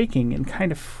like shaking and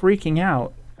kind of freaking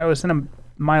out. I was in a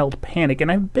mild panic,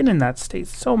 and I've been in that state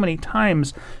so many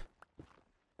times.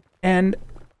 And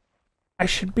I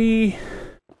should be...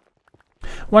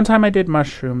 One time I did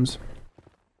mushrooms,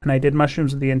 and I did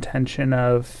mushrooms with the intention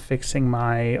of fixing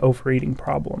my overeating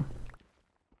problem.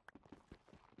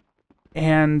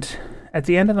 And at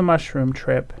the end of the mushroom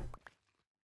trip,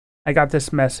 I got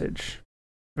this message.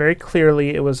 Very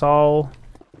clearly, it was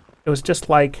just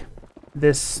like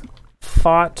this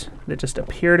thought that just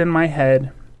appeared in my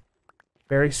head,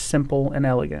 very simple and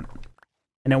elegant.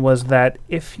 And it was that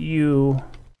you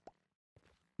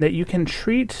can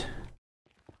treat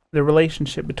the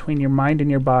relationship between your mind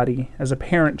and your body as a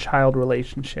parent-child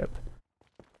relationship.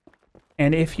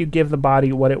 And if you give the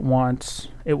body what it wants,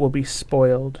 it will be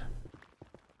spoiled.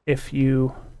 If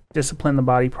you discipline the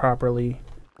body properly,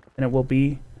 then it will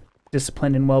be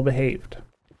disciplined and well-behaved.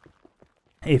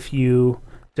 If you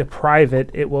deprive it,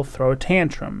 it will throw a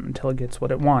tantrum until it gets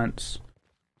what it wants.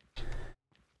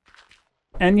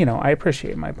 And, I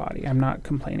appreciate my body. I'm not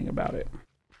complaining about it.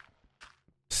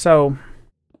 So,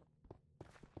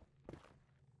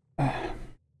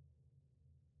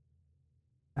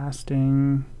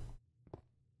 fasting.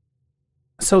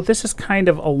 So this is kind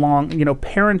of along,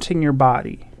 parenting your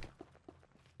body.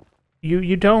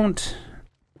 You don't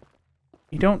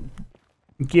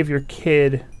give your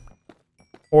kid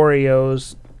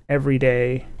Oreos every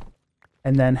day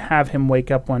and then have him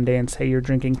wake up one day and say you're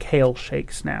drinking kale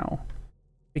shakes now,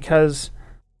 because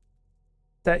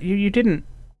that you didn't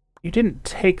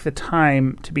take the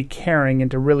time to be caring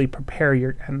and to really prepare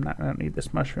I don't need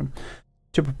this mushroom,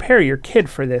 to prepare your kid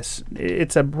for this.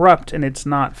 It's abrupt and it's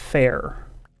not fair.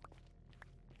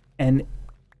 And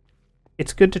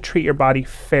it's good to treat your body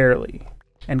fairly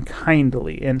and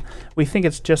kindly. And we think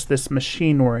it's just this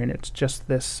machine we're in. It's just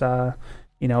this, it's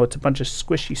a bunch of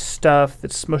squishy stuff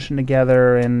that's smushing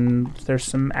together, and there's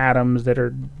some atoms that are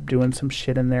doing some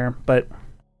shit in there. But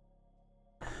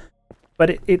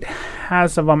it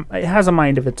has a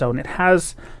mind of its own. It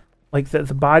has, like,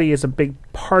 the body is a big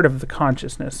part of the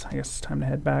consciousness. I guess it's time to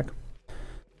head back.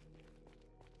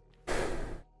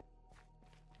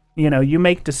 You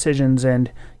make decisions,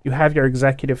 and you have your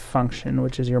executive function,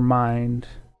 which is your mind.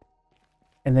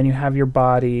 And then you have your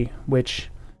body,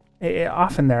 which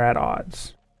often they're at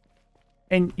odds.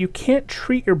 And you can't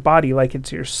treat your body like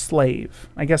it's your slave.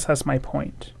 I guess that's my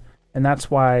point. And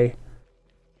that's why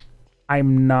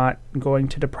I'm not going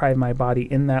to deprive my body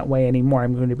in that way anymore.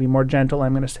 I'm going to be more gentle.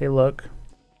 I'm going to say, look,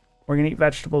 we're going to eat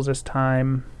vegetables this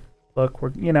time. Look,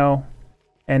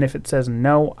 and if it says,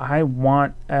 no, I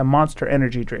want a Monster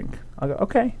Energy drink, I'll go,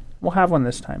 okay, we'll have one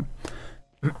this time.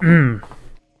 I'm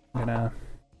going to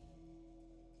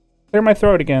clear my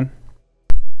throat again.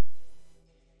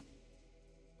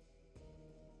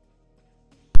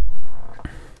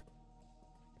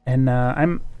 And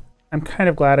I'm kind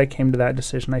of glad I came to that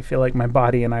decision. I feel like my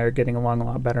body and I are getting along a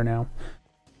lot better now.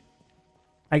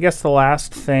 I guess the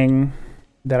last thing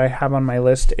that I have on my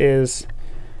list is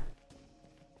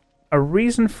a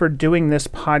reason for doing this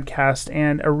podcast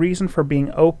and a reason for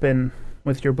being open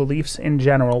with your beliefs in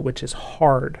general, which is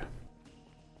hard,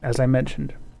 as I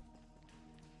mentioned,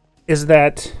 is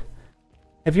that,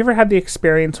 have you ever had the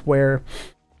experience where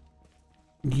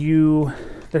there's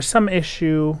some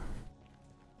issue,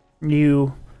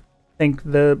 you think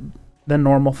the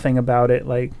normal thing about it,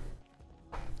 like,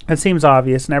 it seems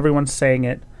obvious and everyone's saying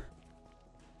it.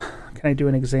 Can I do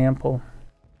an example?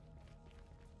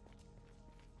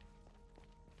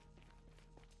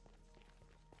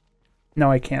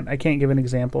 No, I can't. I can't give an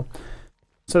example.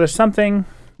 So there's something,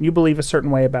 you believe a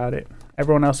certain way about it.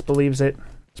 Everyone else believes it.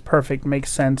 It's perfect,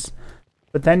 makes sense.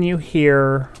 But then you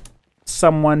hear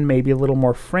someone, maybe a little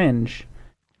more fringe,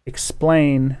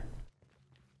 explain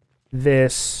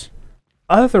this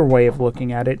other way of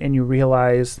looking at it, and you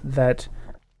realize that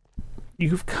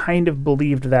you've kind of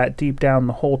believed that deep down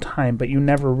the whole time, but you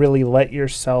never really let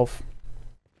yourself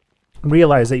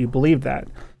realize that you believed that.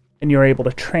 And you're able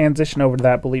to transition over to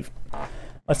that belief.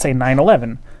 Let's say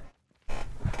 9/11.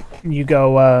 You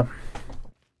go,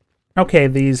 okay,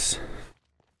 these,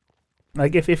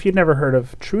 like, if you'd never heard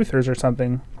of truthers or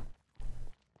something,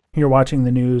 you're watching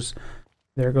the news,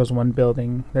 there goes one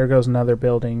building, there goes another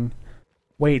building,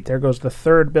 wait, there goes the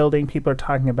third building. People are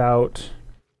talking about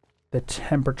the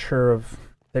temperature of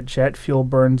the jet fuel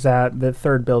burns at. The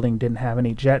third building didn't have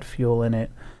any jet fuel in it.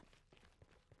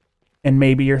 And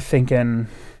maybe you're thinking,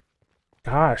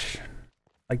 gosh,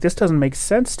 like, this doesn't make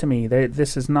sense to me.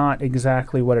 This is not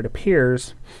exactly what it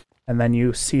appears. And then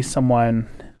you see someone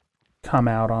come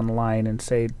out online and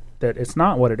say that it's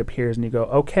not what it appears, and you go,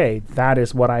 okay, that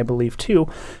is what I believe too.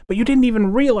 But you didn't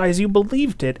even realize you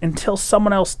believed it until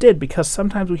someone else did, because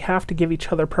sometimes we have to give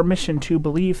each other permission to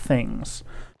believe things.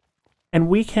 And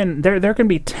there can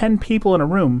be 10 people in a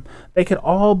room. They could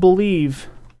all believe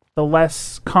the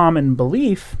less common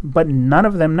belief, but none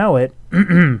of them know it.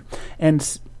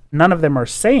 And none of them are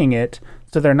saying it,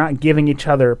 so they're not giving each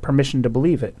other permission to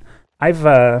believe it. I've,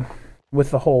 with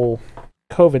the whole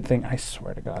COVID thing, I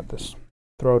swear to God, this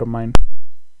throat of mine.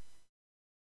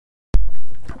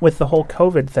 With the whole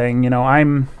COVID thing,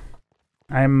 I'm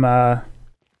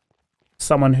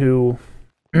someone who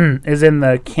is in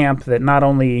the camp that not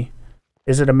only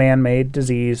is it a man-made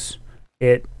disease,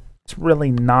 it's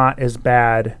really not as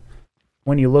bad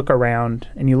when you look around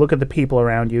and you look at the people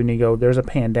around you and you go, there's a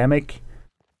pandemic,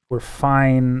 we're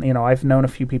fine. I've known a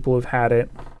few people who've had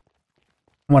it.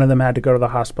 One of them had to go to the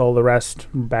hospital, the rest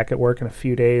back at work in a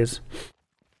few days.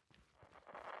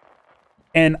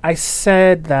 And I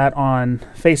said that on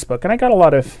Facebook, and I got a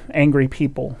lot of angry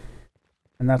people.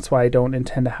 And that's why I don't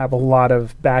intend to have a lot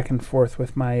of back and forth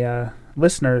with my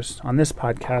listeners on this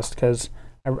podcast, because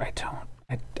I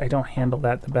don't handle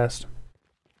that the best.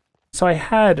 So I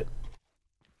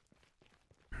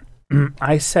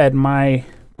said my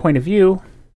point of view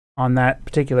on that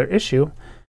particular issue,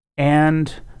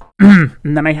 and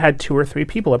then I had 2 or 3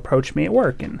 people approach me at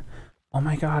work, and oh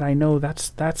my God, I know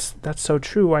that's so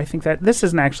true. I think that this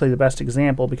isn't actually the best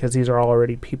example, because these are all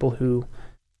already people who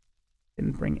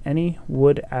didn't bring any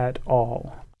wood at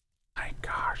all. My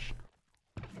gosh.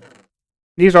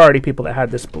 These are already people that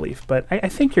had this belief, but I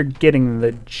think you're getting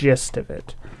the gist of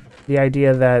it. The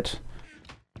idea that,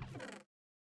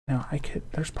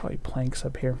 there's probably planks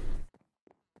up here.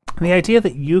 The idea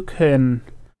that you can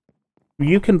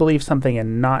believe something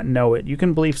and not know it. You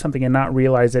can believe something and not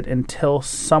realize it until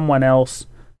someone else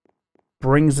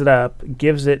brings it up,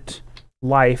 gives it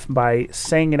life by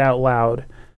saying it out loud.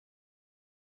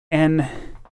 And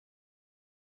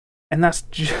that's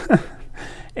just,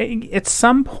 at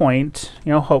some point,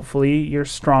 hopefully you're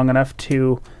strong enough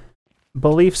to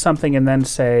believe something and then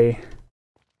say,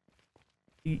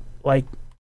 like,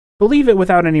 believe it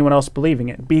without anyone else believing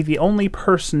it. Be the only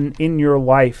person in your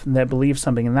life that believes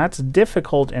something, and that's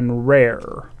difficult and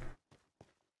rare.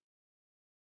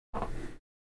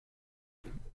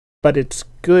 But it's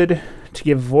good to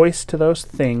give voice to those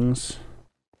things,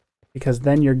 because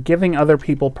then you're giving other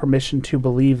people permission to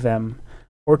believe them,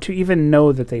 or to even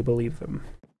know that they believe them.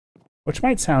 which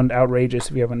might sound outrageous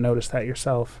if you haven't noticed that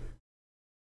yourself.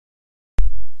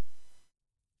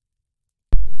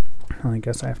 I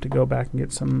guess I have to go back and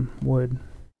get some wood.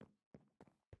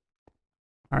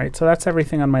 Alright, so that's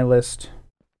everything on my list.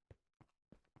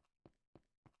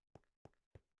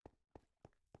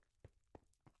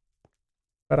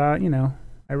 But, you know,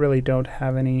 I really don't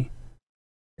have any...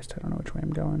 I don't know which way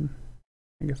I'm going.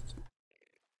 I guess...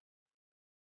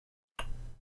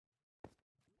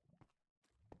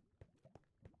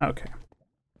 Okay.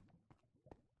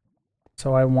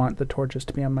 So I want the torches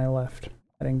to be on my left,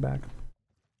 heading back.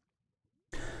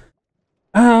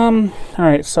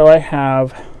 Alright, so I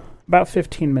have about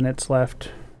 15 minutes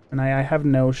left, and I have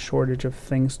no shortage of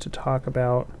things to talk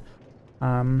about.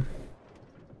 I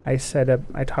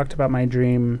talked about my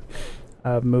dream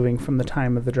of moving from the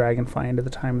time of the dragonfly into the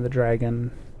time of the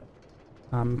dragon.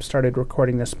 Started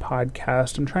recording this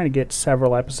podcast. I'm trying to get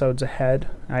several episodes ahead.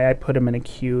 I put them in a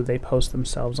queue. They post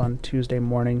themselves on Tuesday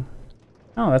morning.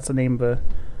 Oh, that's the name of a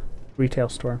retail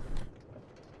store.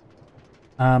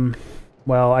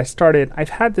 Well, I've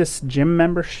had this gym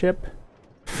membership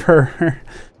for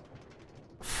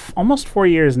almost 4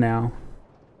 years now.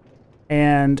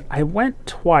 And I went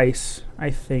twice, I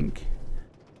think.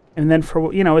 And then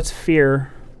it's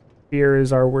fear. Fear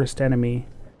is our worst enemy.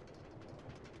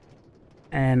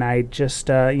 And I just,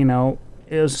 it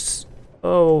was,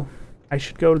 I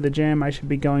should go to the gym. I should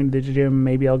be going to the gym.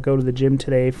 Maybe I'll go to the gym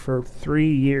today. For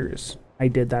 3 years, I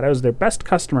did that. I was their best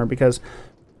customer because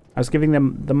I was giving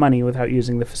them the money without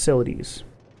using the facilities.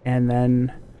 And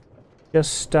then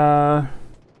just, I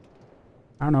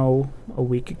don't know, a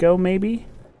week ago maybe,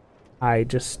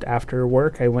 after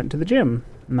work, I went to the gym.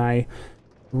 And I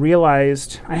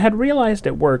had realized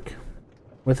at work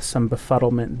with some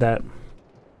befuddlement that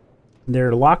there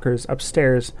are lockers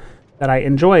upstairs that I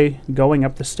enjoy going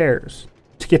up the stairs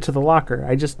to get to the locker.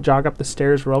 I just jog up the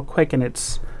stairs real quick, and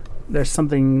there's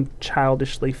something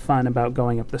childishly fun about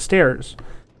going up the stairs.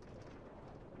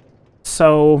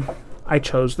 So I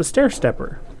chose the stair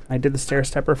stepper. I did the stair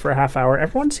stepper for a half hour.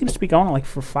 Everyone seems to be going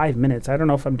for 5 minutes. I don't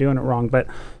know if I'm doing it wrong, but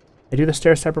I do the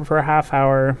stair stepper for a half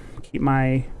hour, keep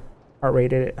my heart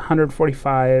rate at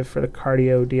 145 for the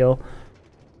cardio deal.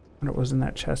 I wonder what was in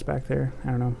that chest back there. I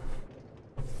don't know.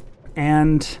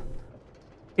 And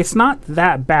it's not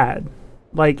that bad.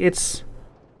 I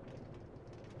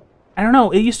don't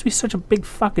know, it used to be such a big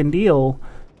fucking deal.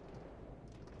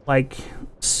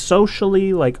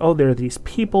 Socially, there are these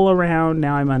people around.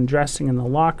 Now I'm undressing in the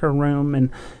locker room, and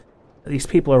these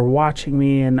people are watching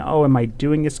me, and am I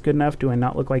doing this good enough? Do I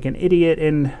not look like an idiot?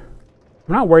 And I'm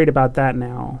not worried about that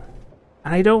now.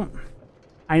 And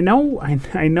I know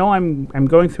I'm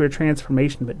going through a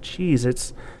transformation, but geez,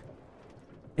 it's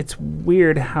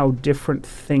weird how different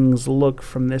things look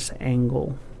from this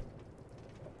angle.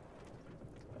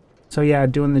 So yeah,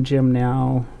 doing the gym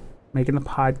now, making the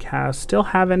podcast. Still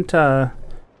haven't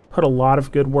put a lot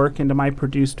of good work into my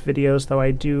produced videos, though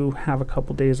I do have a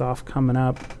couple days off coming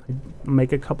up. I'll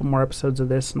make a couple more episodes of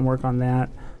this and work on that.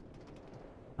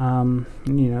 Who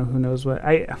knows what.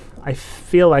 I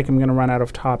feel like I'm going to run out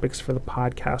of topics for the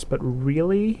podcast, but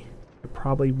really, I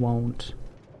probably won't.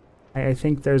 I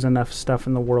think there's enough stuff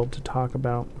in the world to talk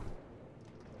about.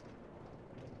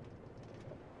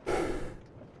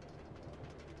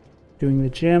 Doing the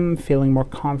gym, feeling more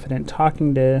confident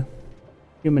talking to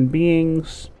human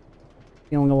beings,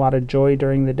 feeling a lot of joy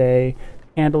during the day,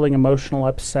 handling emotional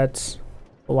upsets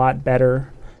a lot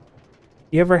better.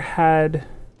 You ever had...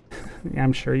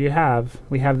 I'm sure you have.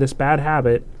 We have this bad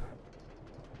habit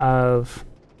of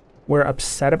we're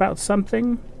upset about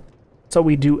something, so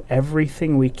we do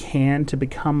everything we can to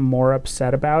become more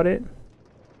upset about it.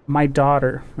 My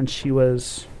daughter, when she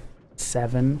was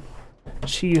 7,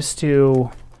 she used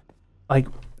to,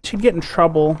 she'd get in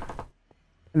trouble,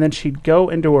 and then she'd go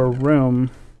into her room,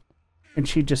 and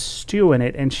she'd just stew in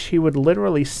it, and she would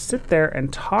literally sit there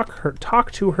and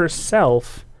talk to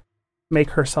herself,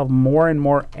 make herself more and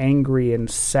more angry and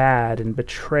sad and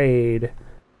betrayed.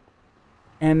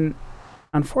 And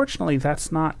unfortunately,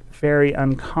 that's not very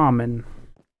uncommon.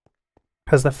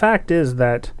 Because the fact is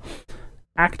that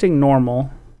acting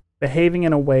normal, behaving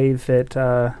in a way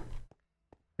that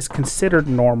is considered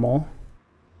normal,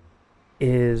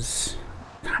 is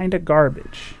kind of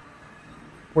garbage.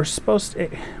 We're supposed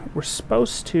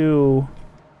to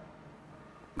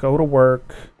go to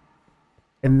work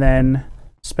and then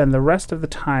spend the rest of the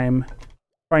time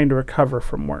trying to recover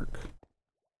from work.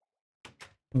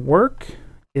 Work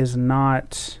is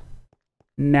not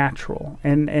natural.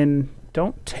 And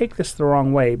don't take this the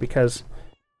wrong way, because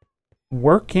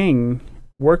working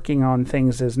on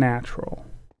things is natural.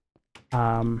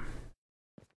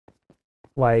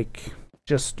 like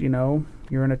just, you're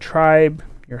in a tribe,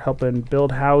 you're helping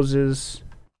build houses,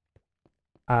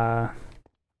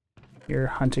 you're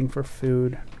hunting for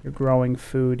food, you're growing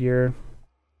food, you're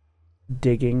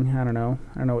digging. I don't know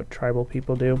what tribal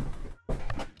people do.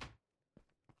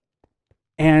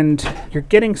 And you're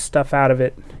getting stuff out of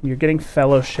it. You're getting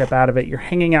fellowship out of it. You're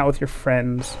hanging out with your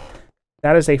friends.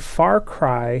 That is a far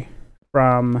cry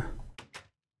from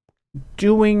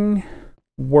doing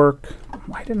work.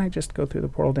 Why didn't I just go through the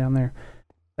portal down there?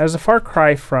 That is a far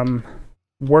cry from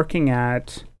working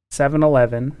at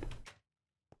 7-Eleven,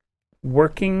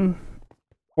 working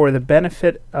for the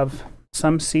benefit of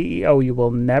some CEO you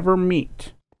will never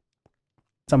meet,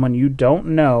 someone you don't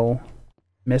know,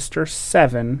 Mr.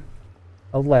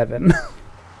 7-Eleven.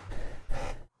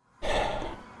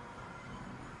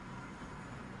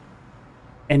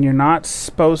 And you're not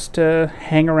supposed to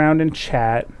hang around and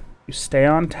chat. You stay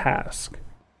on task,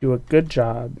 do a good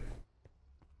job.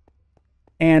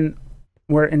 And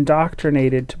we're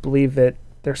indoctrinated to believe that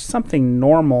there's something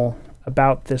normal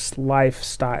about this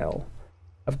lifestyle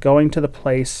of going to the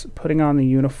place, putting on the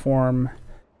uniform.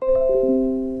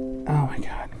 Oh my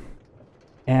God.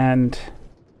 And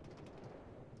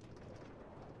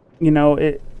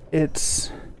it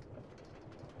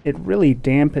really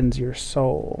dampens your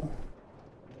soul.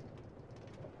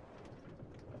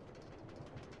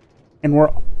 And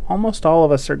almost all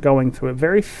of us are going through it.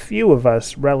 Very few of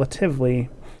us, relatively,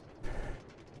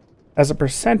 as a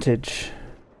percentage,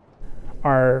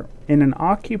 are in an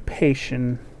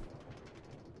occupation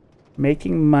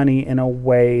making money in a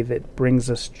way that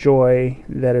brings us joy,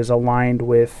 that is aligned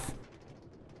with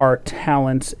our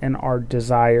talents and our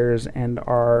desires and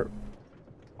our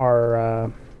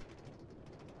I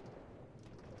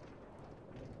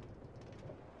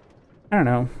don't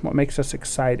know, what makes us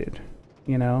excited,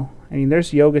 I mean,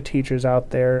 there's yoga teachers out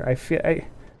there.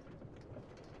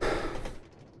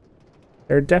 There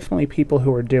are definitely people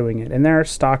who are doing it, and there are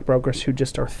stockbrokers who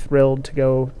just are thrilled to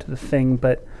go to the thing,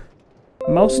 but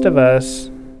most of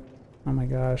us, oh my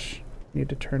gosh, need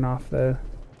to turn off the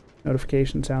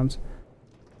notification sounds.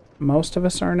 Most of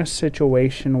us are in a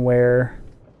situation where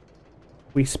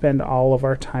we spend all of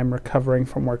our time recovering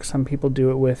from work. Some people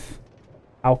do it with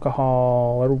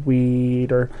alcohol or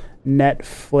weed or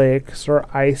Netflix or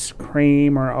ice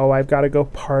cream or, I've got to go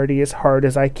party as hard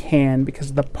as I can,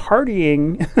 because the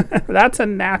partying, that's a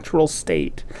natural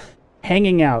state.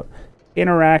 Hanging out,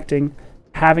 interacting,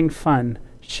 having fun,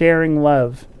 sharing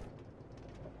love,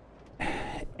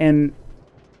 and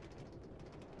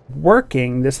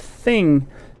working, this thing,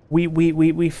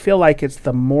 we feel like it's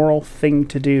the moral thing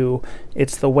to do.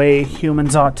 It's the way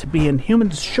humans ought to be, and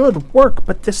humans should work,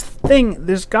 but this thing,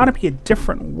 there's got to be a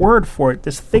different word for it.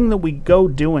 This thing that we go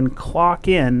do and clock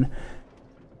in,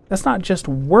 that's not just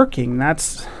working.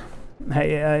 That's,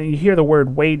 you hear the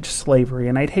word wage slavery,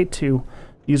 and I'd hate to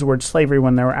use the word slavery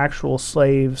when there were actual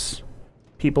slaves,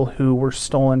 people who were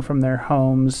stolen from their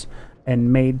homes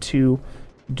and made to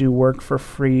do work for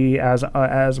free as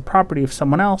a property of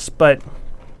someone else. But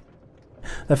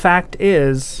the fact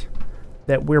is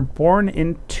that we're born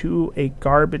into a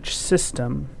garbage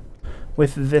system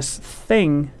with this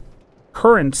thing,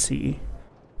 currency,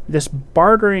 this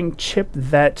bartering chip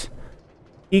that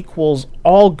equals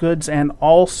all goods and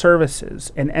all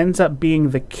services and ends up being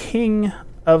the king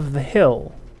of the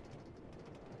hill.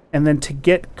 And then to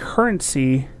get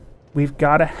currency, we've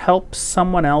got to help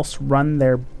someone else run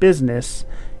their business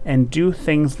and do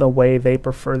things the way they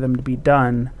prefer them to be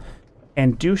done,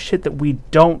 and do shit that we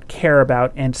don't care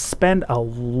about, and spend a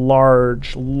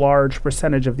large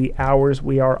percentage of the hours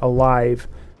we are alive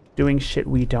doing shit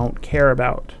we don't care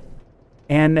about.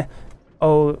 And,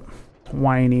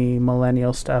 whiny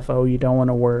millennial stuff, you don't want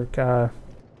to work.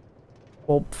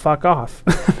 Well, fuck off.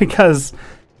 Because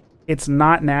it's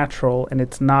not natural and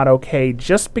it's not okay.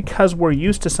 Just because we're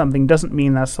used to something doesn't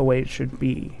mean that's the way it should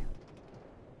be.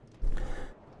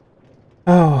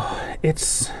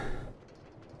 It's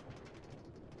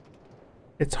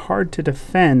hard to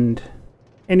defend.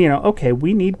 And, okay,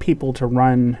 we need people to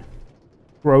run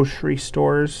grocery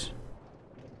stores.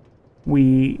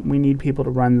 We need people to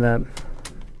run the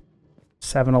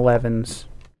 7-Elevens.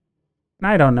 And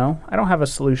I don't know. I don't have a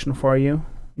solution for you.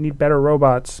 We need better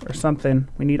robots or something.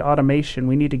 We need automation.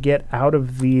 We need to get out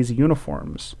of these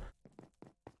uniforms.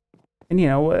 And,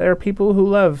 there are people who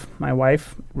love. My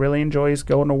wife really enjoys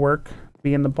going to work,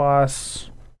 being the boss,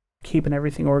 keeping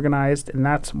everything organized, and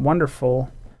that's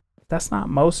wonderful. That's not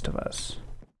most of us.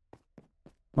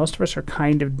 Most of us are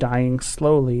kind of dying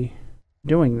slowly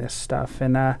doing this stuff,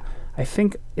 and I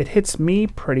think it hits me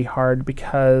pretty hard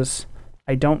because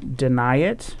I don't deny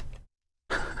it.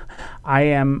 I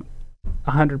am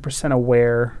 100%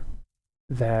 aware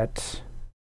that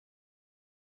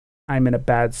I'm in a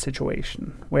bad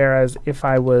situation. Whereas if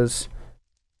I was...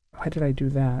 Why did I do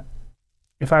that?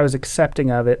 If I was accepting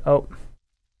of it... Oh,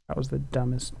 that was the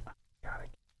dumbest...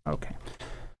 Okay.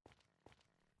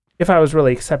 If I was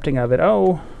really accepting of it,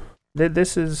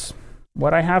 this is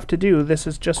what I have to do. This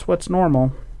is just what's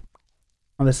normal.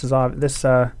 Well, this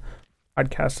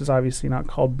podcast is obviously not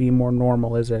called Be More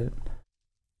Normal, is it?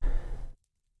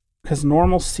 Because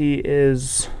normalcy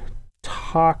is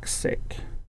toxic.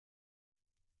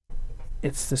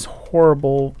 It's this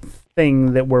horrible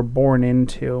thing that we're born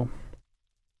into.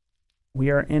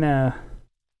 We're in a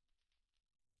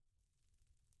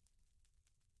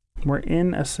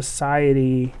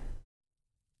society.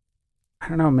 I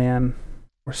don't know, man.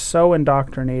 We're so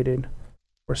indoctrinated.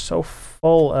 We're so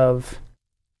full of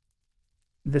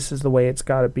this is the way it's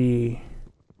got to be.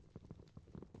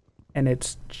 And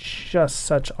it's just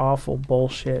such awful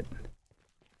bullshit.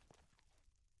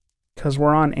 Because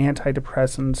we're on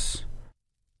antidepressants.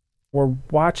 We're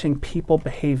watching people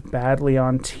behave badly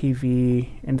on TV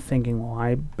and thinking, well,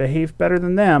 I behave better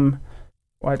than them.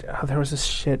 What? Oh, there was this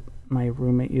shit my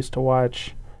roommate used to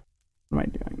watch. What am I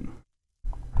doing?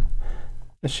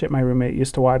 The shit my roommate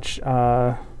used to watch.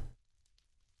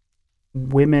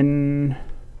 Women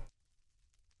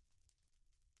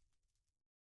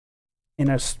in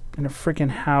a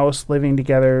freaking house living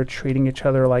together, treating each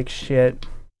other like shit.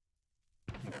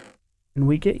 And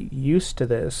we get used to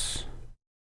this.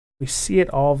 We see it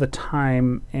all the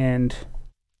time, and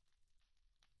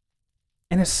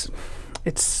it's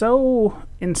so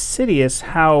insidious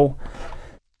how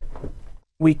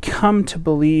we come to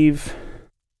believe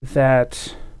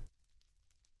that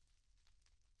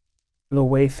the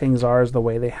way things are is the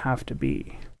way they have to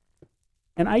be.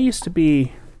 And I used to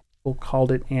be, people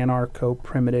called it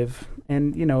anarcho-primitive,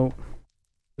 and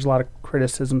there's a lot of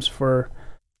criticisms for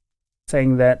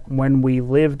saying that when we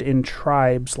lived in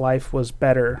tribes, life was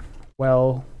better.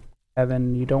 Well,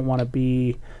 Evan, you don't want to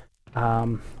be,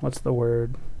 what's the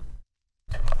word?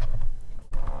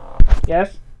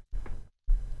 Yes?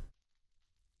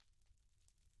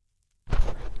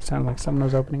 Sounded like someone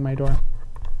was opening my door.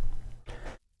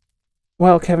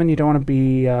 Well, Kevin, you don't want to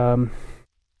be,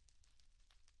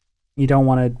 you don't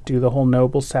want to do the whole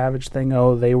noble savage thing.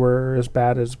 Oh, they were as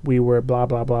bad as we were, blah,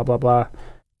 blah, blah, blah, blah.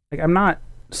 Like, I'm not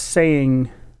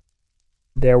saying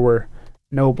there were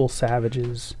noble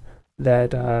savages,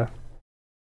 that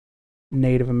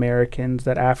Native Americans,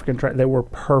 that African tribes, that were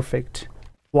perfect,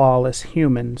 flawless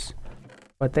humans,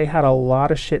 but they had a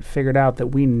lot of shit figured out that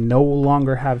we no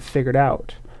longer have figured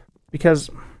out.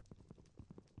 Because,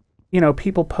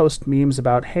 people post memes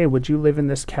about, hey, would you live in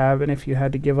this cabin if you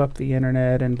had to give up the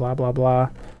internet and blah, blah, blah.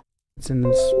 It's in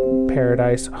this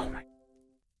paradise. Oh my.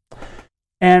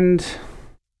 And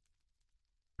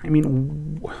I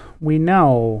mean, we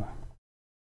know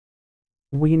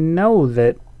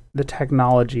that the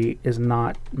technology is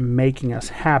not making us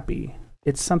happy.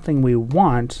 It's something we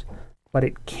want, but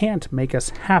it can't make us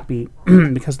happy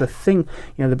because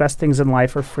the best things in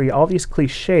life are free. All these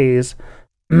cliches,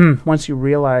 once you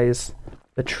realize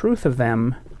the truth of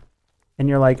them, and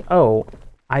you're like, oh,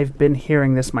 I've been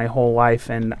hearing this my whole life,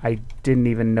 and I didn't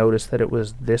even notice that it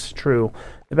was this true.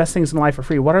 The best things in life are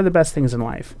free. What are the best things in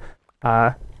life?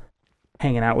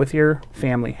 Hanging out with your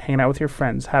family, hanging out with your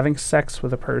friends, having sex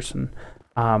with a person,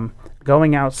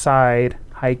 going outside,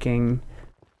 hiking.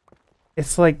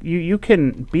 It's like you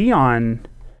can be on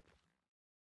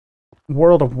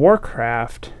World of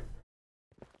Warcraft.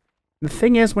 The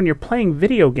thing is, when you're playing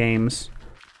video games,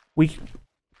 we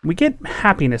get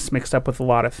happiness mixed up with a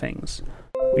lot of things.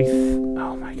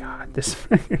 Oh my god, this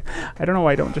I don't know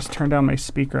why I don't just turn down my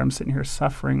speaker. I'm sitting here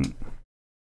suffering.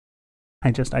 I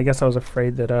guess I was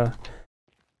afraid that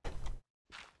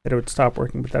it would stop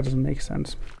working, but that doesn't make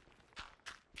sense.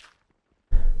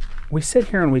 We sit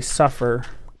here and we suffer.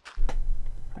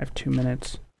 I have 2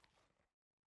 minutes.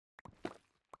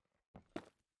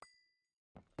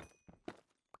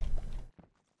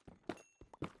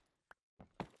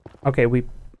 Okay, we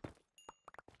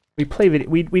play video.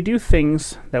 We do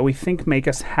things that we think make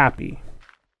us happy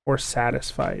or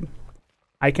satisfied.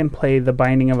 I can play The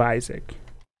Binding of Isaac.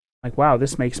 Like, wow,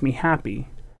 this makes me happy.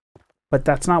 But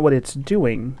that's not what it's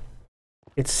doing.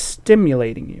 It's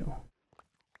stimulating you.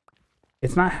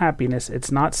 It's not happiness.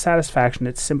 It's not satisfaction.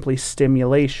 It's simply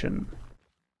stimulation.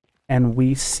 And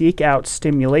we seek out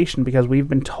stimulation because we've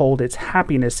been told it's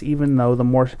happiness, even though the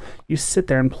more you sit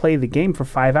there and play the game for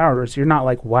 5 hours, you're not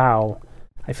like, wow,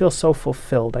 I feel so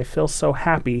fulfilled. I feel so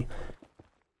happy.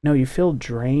 No, you feel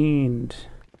drained.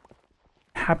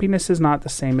 Happiness is not the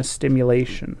same as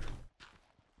stimulation.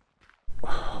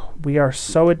 we are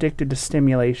so addicted to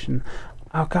stimulation.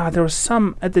 Oh God, there was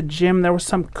some at the gym. There was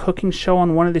some cooking show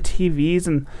on one of the TVs,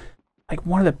 and like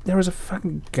there was a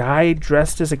fucking guy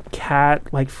dressed as a cat, like